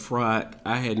done fraught.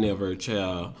 I had never,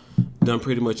 done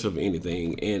pretty much of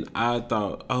anything. And I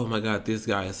thought, oh my God, this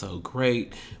guy is so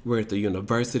great. We're at the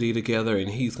university together and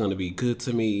he's going to be good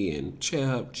to me. And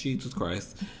Jesus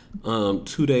Christ. 2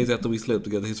 days after we slept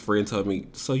together, his friend told me,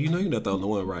 so you're not the only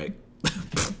one, right?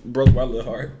 Broke my little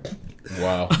heart.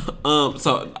 Wow.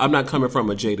 So I'm not coming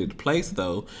from a jaded place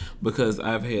though, because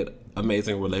I've had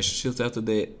amazing relationships after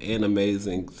that and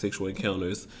amazing sexual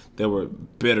encounters that were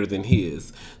better than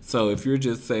his. So if you're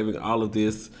just saving all of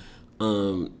this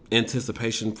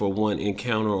anticipation for one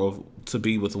encounter or to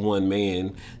be with one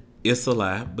man, it's a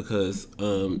lie, because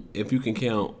if you can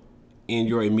count in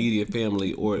your immediate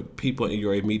family or people in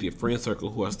your immediate friend circle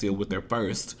who are still with their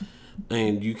first,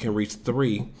 and you can reach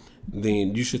 3,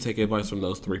 then you should take advice from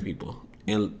those 3 people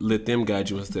and let them guide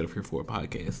you instead of Here For It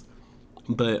podcast.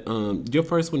 But your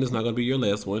first one is not going to be your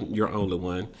last one, your only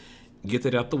one. Get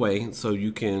that out the way so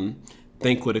you can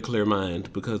think with a clear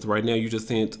mind, because right now you just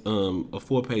sent a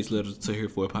 4-page letter to Here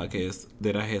For It podcast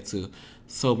that I had to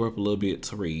sober up a little bit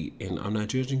to read, and I'm not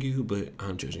judging you, but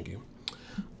I'm judging you.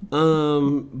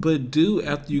 But do,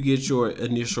 after you get your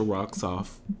initial rocks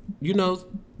off, child,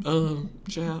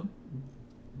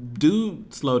 do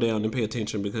slow down and pay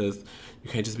attention, because you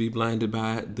can't just be blinded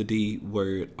by the D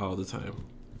word all the time.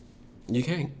 You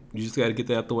can't. You just got to get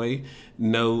that out the way,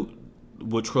 know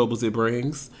what troubles it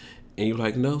brings, and you're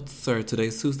like, no, sir,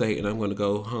 today's Tuesday, and I'm going to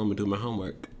go home and do my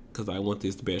homework because I want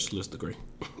this bachelor's degree.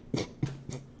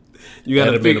 You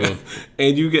got to figure,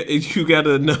 and you got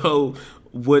to know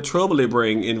what trouble it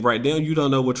brings, and right now you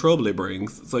don't know what trouble it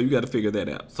brings, so you got to figure that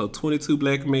out. So 22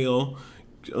 black male,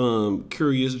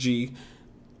 Curious G,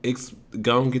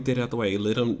 go and get that out the way.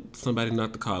 Let somebody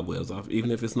knock the cobwebs off,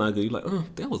 even if it's not good. You're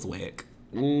like, that was whack.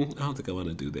 I don't think I want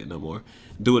to do that no more.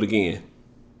 Do it again,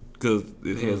 because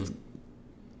it has.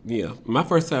 Yeah, my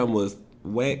first time was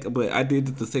whack, but I did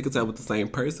it the second time with the same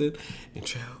person, and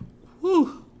child,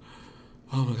 whew,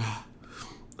 oh my god.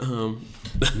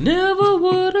 Never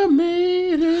would have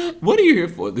made it. What are you here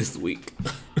for this week?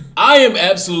 I am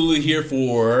absolutely here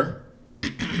for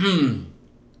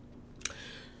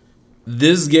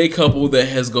this gay couple that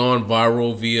has gone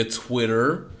viral via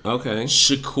Twitter. Okay.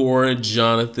 Shakur and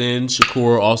Jonathan.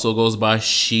 Shakur also goes by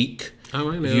Sheik. All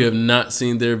right, if you have not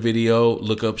seen their video,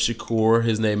 look up Shakur.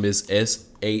 His name is SHEIKUR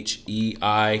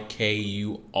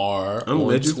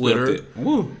on Twitter.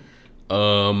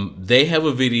 They have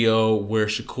a video where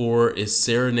Shakur is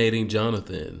serenading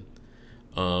Jonathan.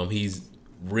 He's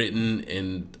written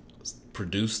and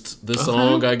produced the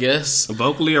song, I guess.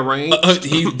 Vocally arranged.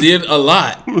 He did a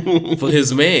lot for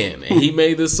his man. And he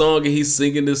made this song, and he's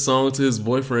singing this song to his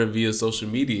boyfriend via social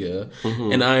media.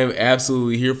 Mm-hmm. And I am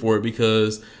absolutely here for it,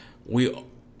 because we,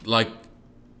 like,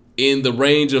 in the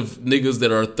range of niggas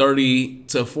that are 30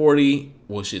 to 40,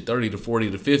 30 to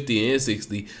 40 to 50 and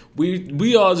 60,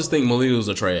 we all just think millennials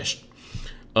are trash.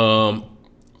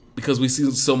 Because we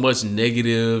see so much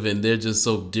negative, and they're just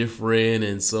so different,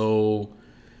 and so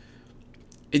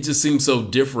it just seems so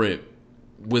different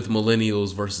with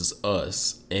millennials versus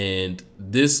us. And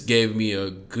this gave me a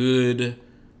good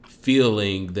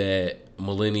feeling that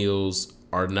millennials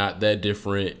are not that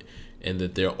different, and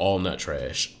that they're all not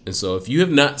trash. And so if you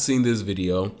have not seen this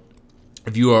video,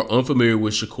 if you are unfamiliar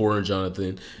with Shakur and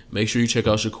Jonathan, make sure you check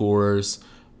out Shakur's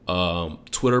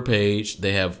Twitter page.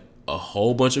 They have a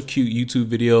whole bunch of cute YouTube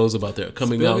videos about their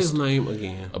coming out. Spell his name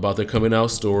again. About their coming out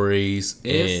stories.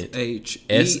 SHEIKUR.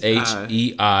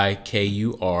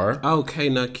 Oh, K,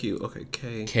 not Q. Okay,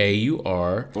 K.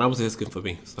 KUR. I was asking for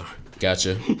me. Sorry.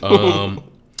 Gotcha.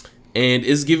 And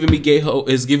it's giving me gay hope.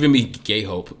 It's giving me gay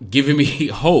hope. Giving me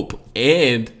hope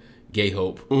and gay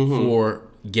hope for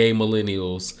gay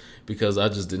millennials, because I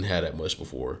just didn't have that much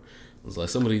before. It was like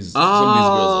some of these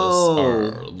girls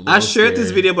are I shared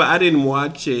this video, but I didn't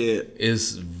watch it.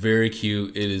 It's very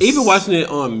cute. It is. Even watching it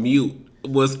on mute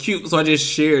was cute, so I just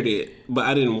shared it, but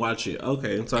I didn't watch it.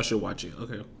 Okay, so I should watch it.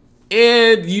 Okay.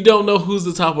 And you don't know who's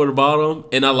the top or the bottom,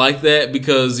 and I like that,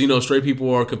 because straight people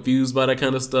are confused by that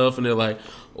kind of stuff, and they're like,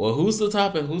 well, who's the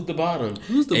top and who's the bottom?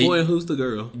 Who's the boy and who's the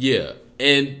girl? Yeah.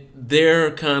 And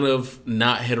they're kind of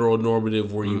not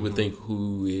heteronormative where you would think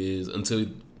who is, until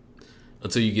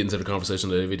you get into the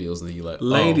conversation of their videos, and then you're like,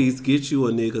 ladies, get you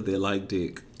a nigga that like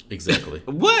dick. Exactly.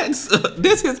 What?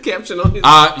 That's his caption on his...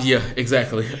 Yeah,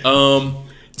 exactly. What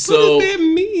does that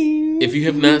mean? If you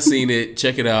have not seen it,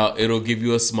 check it out. It'll give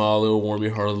you a smile. It'll warm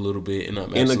your heart a little bit. And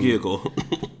a giggle.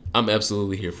 I'm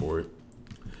absolutely here for it.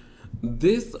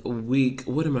 This week,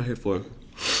 what am I here for?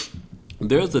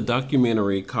 There's a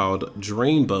documentary called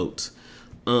Dreamboat,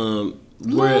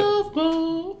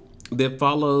 that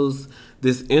follows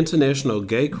this international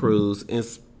gay cruise and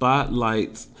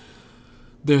spotlights.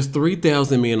 There's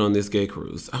 3,000 men on this gay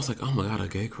cruise. I was like, oh my god, a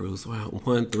gay cruise! Wow,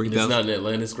 3,000. It's not an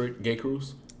Atlantis gay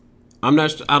cruise. I'm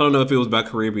not. I don't know if it was by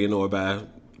Caribbean or by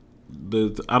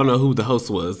I don't know who the host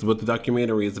was, but the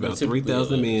documentary is about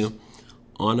 3,000 men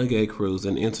on a gay cruise,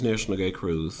 an international gay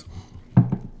cruise.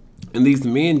 And these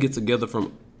men get together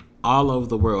from all over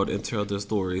the world and tell their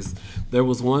stories. There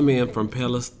was one man from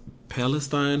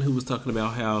Palestine who was talking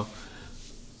about how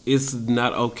it's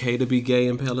not okay to be gay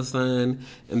in Palestine.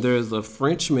 And there's a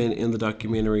Frenchman in the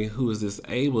documentary who is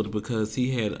disabled because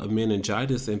he had a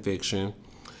meningitis infection.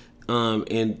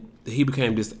 And he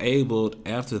became disabled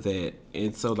after that.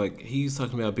 And so, like, he's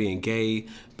talking about being gay,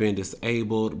 being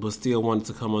disabled, but still wanted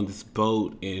to come on this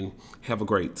boat and have a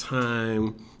great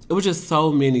time. It was just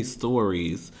so many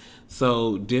stories.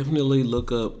 So definitely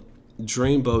look up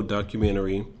Dreamboat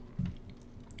documentary,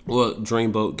 well,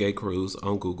 Dreamboat Gay Cruise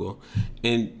on Google,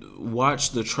 and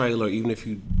watch the trailer, even if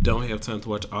you don't have time to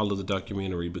watch all of the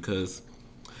documentary, because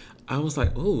I was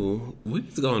like, ooh, we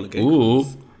need to go on a gay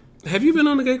cruise. Have you been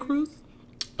on a gay cruise?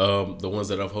 The ones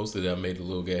that I've hosted, I made it a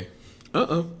little gay.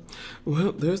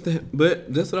 Well, there's that.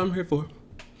 But that's what I'm here for.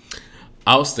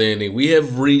 Outstanding. We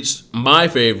have reached my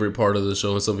favorite part of the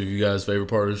show and some of you guys' favorite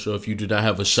part of the show. If you do not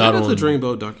have a shot on the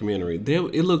Dreamboat documentary,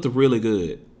 it looked really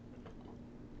good.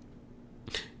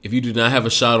 If you do not have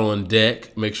a shot on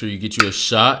deck, make sure you get you a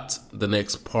shot. The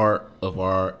next part of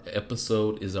our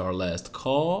episode is our last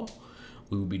call.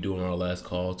 We will be doing our last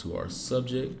call to our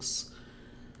subjects.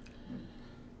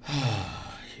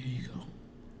 Here you go.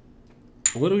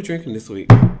 What are we drinking this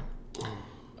week? I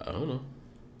don't know.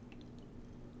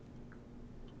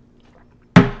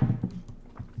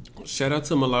 Shout out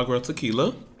to Milagro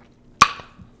Tequila.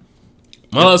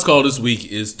 My last call this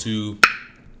week is to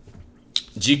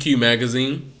GQ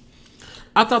Magazine.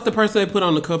 I thought the person they put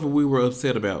on the cover we were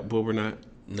upset about, but we're not.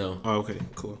 No. Oh, okay,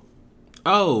 cool.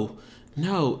 Oh,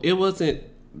 no, it wasn't.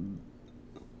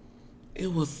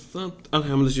 It was something. Okay,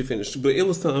 I'm gonna let you finish. But it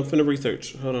was something. I'm finna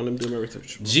research. Hold on, let me do my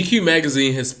research. GQ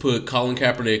Magazine has put Colin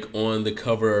Kaepernick on the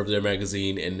cover of their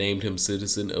magazine and named him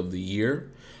Citizen of the Year.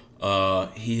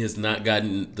 He has not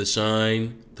gotten the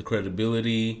shine, the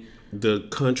credibility, the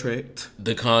contract,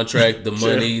 the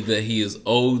money that he is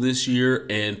owed this year,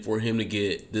 and for him to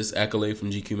get this accolade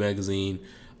from GQ Magazine,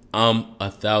 I'm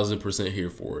 1,000% here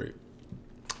for it.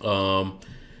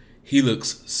 He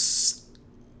looks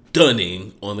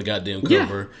stunning on the goddamn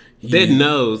cover. Yeah.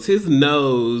 His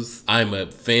nose. I'm a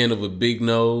fan of a big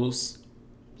nose.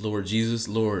 Lord Jesus,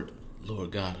 Lord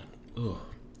God. Ugh.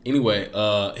 Anyway,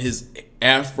 his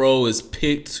afro is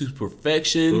picked to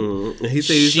perfection. He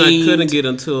said he couldn't get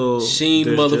until sheen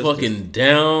motherfucking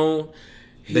down.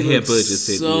 They had budget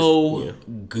so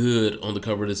good on the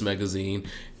cover of this magazine,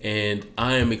 and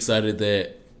I am excited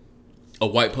that a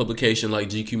white publication like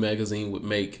GQ Magazine would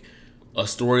make a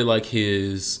story like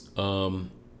his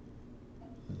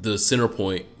the center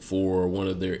point for one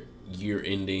of their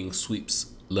year-ending sweeps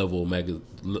level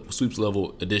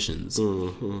editions.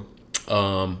 Mm-hmm.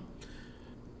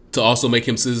 To also make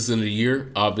him Citizen of the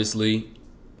Year, obviously,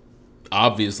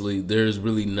 there's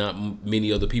really not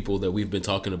many other people that we've been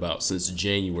talking about since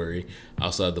January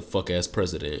outside the fuck-ass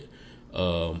president.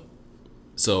 So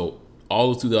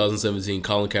all of 2017,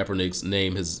 Colin Kaepernick's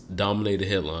name has dominated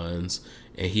headlines,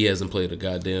 and he hasn't played a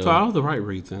goddamn... For all the right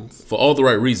reasons. For all the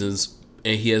right reasons,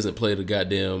 and he hasn't played a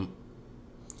goddamn...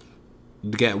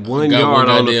 Got 1 yard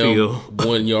on the field.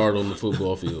 1 yard on the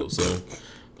football field, so...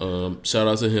 shout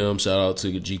out to him. Shout out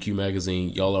to GQ Magazine.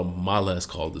 Y'all are my last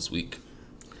call this week.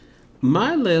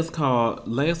 My last call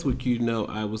last week,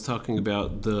 I was talking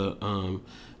about the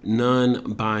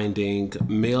non-binding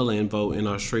mail-in vote in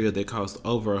Australia that cost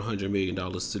over $100 million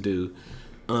to do.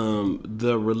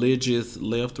 The religious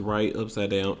left, right,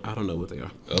 upside down. I don't know what they are.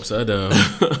 Upside down.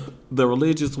 The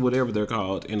religious, whatever they're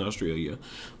called in Australia,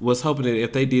 was hoping that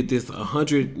if they did this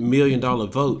 $100 million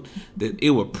vote, that it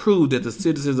would prove that the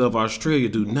citizens of Australia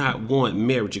do not want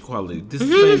marriage equality. This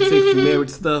same-sex marriage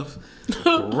stuff,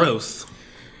 gross.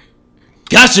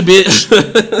 Gotcha, bitch.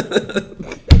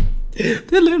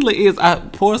 There literally is.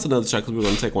 Pour us another shot because we're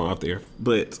going to take one off there.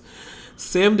 But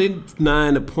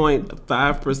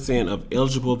 79.5% of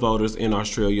eligible voters in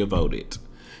Australia voted.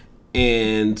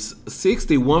 And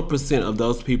 61% of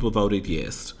those people voted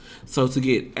yes. So to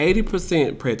get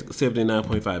 80%,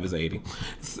 79.5 is 80.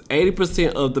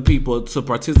 80% of the people to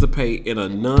participate in a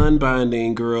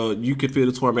non-binding, girl, you can feel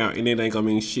the storm out and it ain't going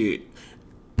to mean shit.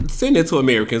 Send it to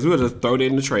Americans. We'll just throw it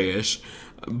in the trash.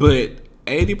 But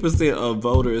 80% of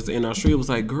voters in Australia was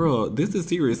like, girl, this is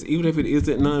serious. Even if it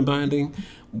isn't non-binding,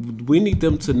 we need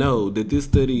them to know that this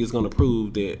study is going to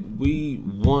prove that we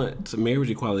want marriage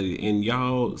equality. And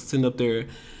y'all sitting up there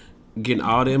getting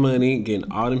all their money,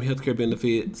 getting all them healthcare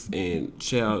benefits, and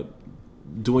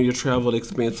doing your travel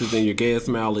expenses and your gas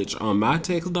mileage on my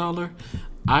tax dollar.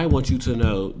 I want you to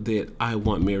know that I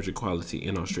want marriage equality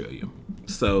in Australia.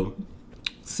 So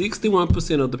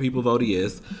 61% of the people voted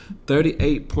yes,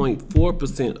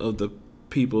 38.4% of the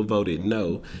people voted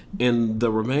no, and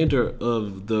the remainder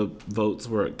of the votes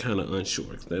were kind of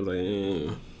unsure. They were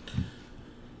like,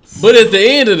 But at the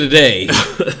end of the day,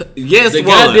 yes, the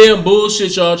goddamn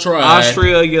bullshit y'all tried.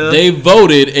 Australia. They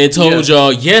voted and told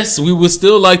y'all, yes, we would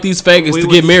still like these faggots to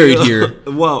get married here.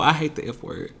 Well, I hate the F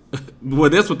word. Well,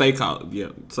 that's what they call it. Yeah.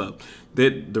 So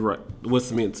that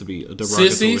what's meant to be a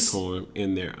derogatory term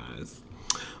in their eyes.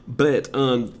 But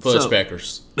fudge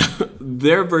backers.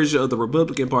 Their version of the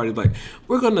Republican Party is like,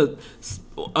 we're gonna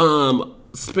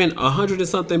spend $100 and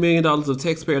something million of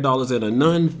taxpayer dollars in a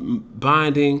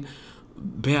non-binding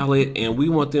ballot, and we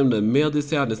want them to mail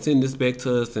this out and send this back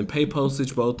to us and pay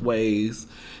postage both ways,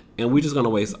 and we're just gonna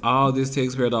waste all this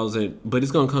taxpayer dollars, but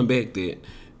it's gonna come back that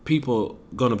people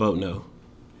gonna vote no.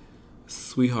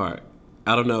 Sweetheart,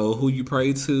 I don't know who you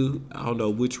pray to, I don't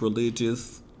know which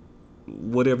religious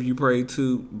whatever you pray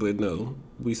to, but no,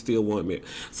 we still want it.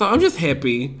 So I'm just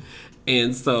happy.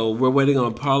 And so we're waiting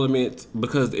on Parliament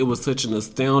because it was such an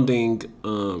astounding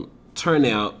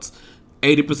turnout.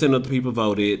 80% of the people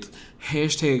voted.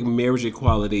 Hashtag marriage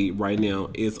equality right now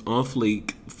is on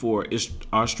fleek for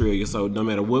Australia. So no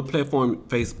matter what platform,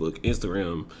 Facebook,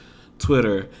 Instagram,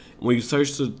 Twitter, when you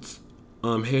search the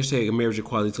hashtag marriage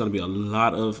equality, it's going to be a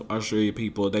lot of Australia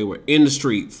people. They were in the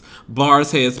streets.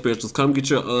 Bars had specials. Come get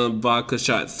your vodka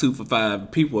shots 2 for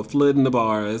 $5. People were flooding the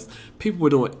bars. People were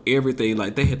doing everything.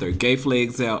 Like, they had their gay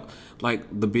flags out, like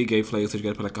the big gay flags that you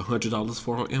got to pay like $100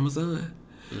 for on Amazon.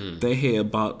 They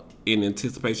had bought in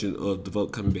anticipation of the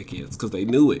vote coming back in because they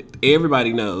knew it.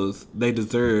 Everybody knows they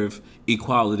deserve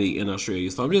equality in Australia.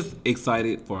 So I'm just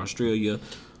excited for Australia.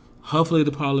 Hopefully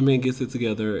the Parliament gets it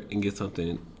together and gets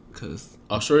something. Cause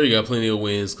Australia got plenty of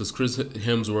wins because Chris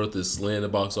Hemsworth is slaying the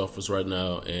box office right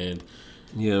now, and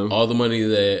all the money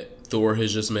that Thor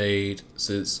has just made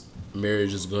since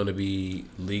marriage is going to be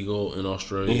legal in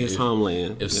Australia, in his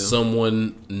homeland. If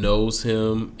someone knows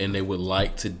him and they would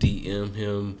like to DM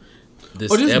him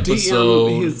this or just episode,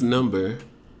 DM his number,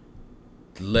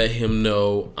 let him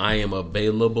know I am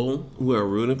available. We are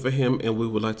rooting for him, and we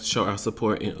would like to show our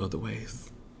support in other ways.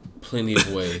 Plenty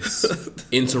of ways.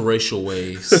 Interracial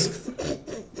ways.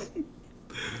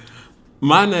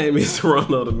 My name is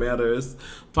Ronald Matters.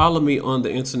 Follow me on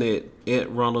the internet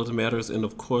at Ronald Matters, and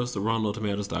of course,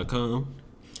 RonaldMatters.com.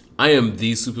 I am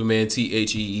the Superman,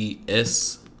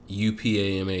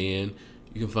 TheeSupaman.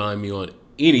 You can find me on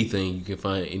anything you can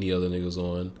find any other niggas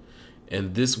on.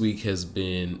 And this week has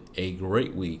been a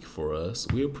great week for us.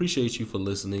 We appreciate you for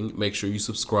listening. Make sure you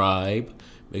subscribe.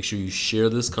 Make sure you share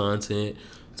this content.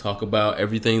 Talk about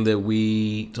everything that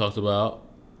we talked about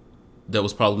that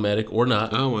was problematic or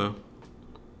not. Oh, well.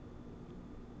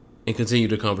 And continue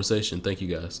the conversation. Thank you,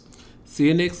 guys. See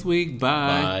you next week.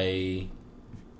 Bye. Bye.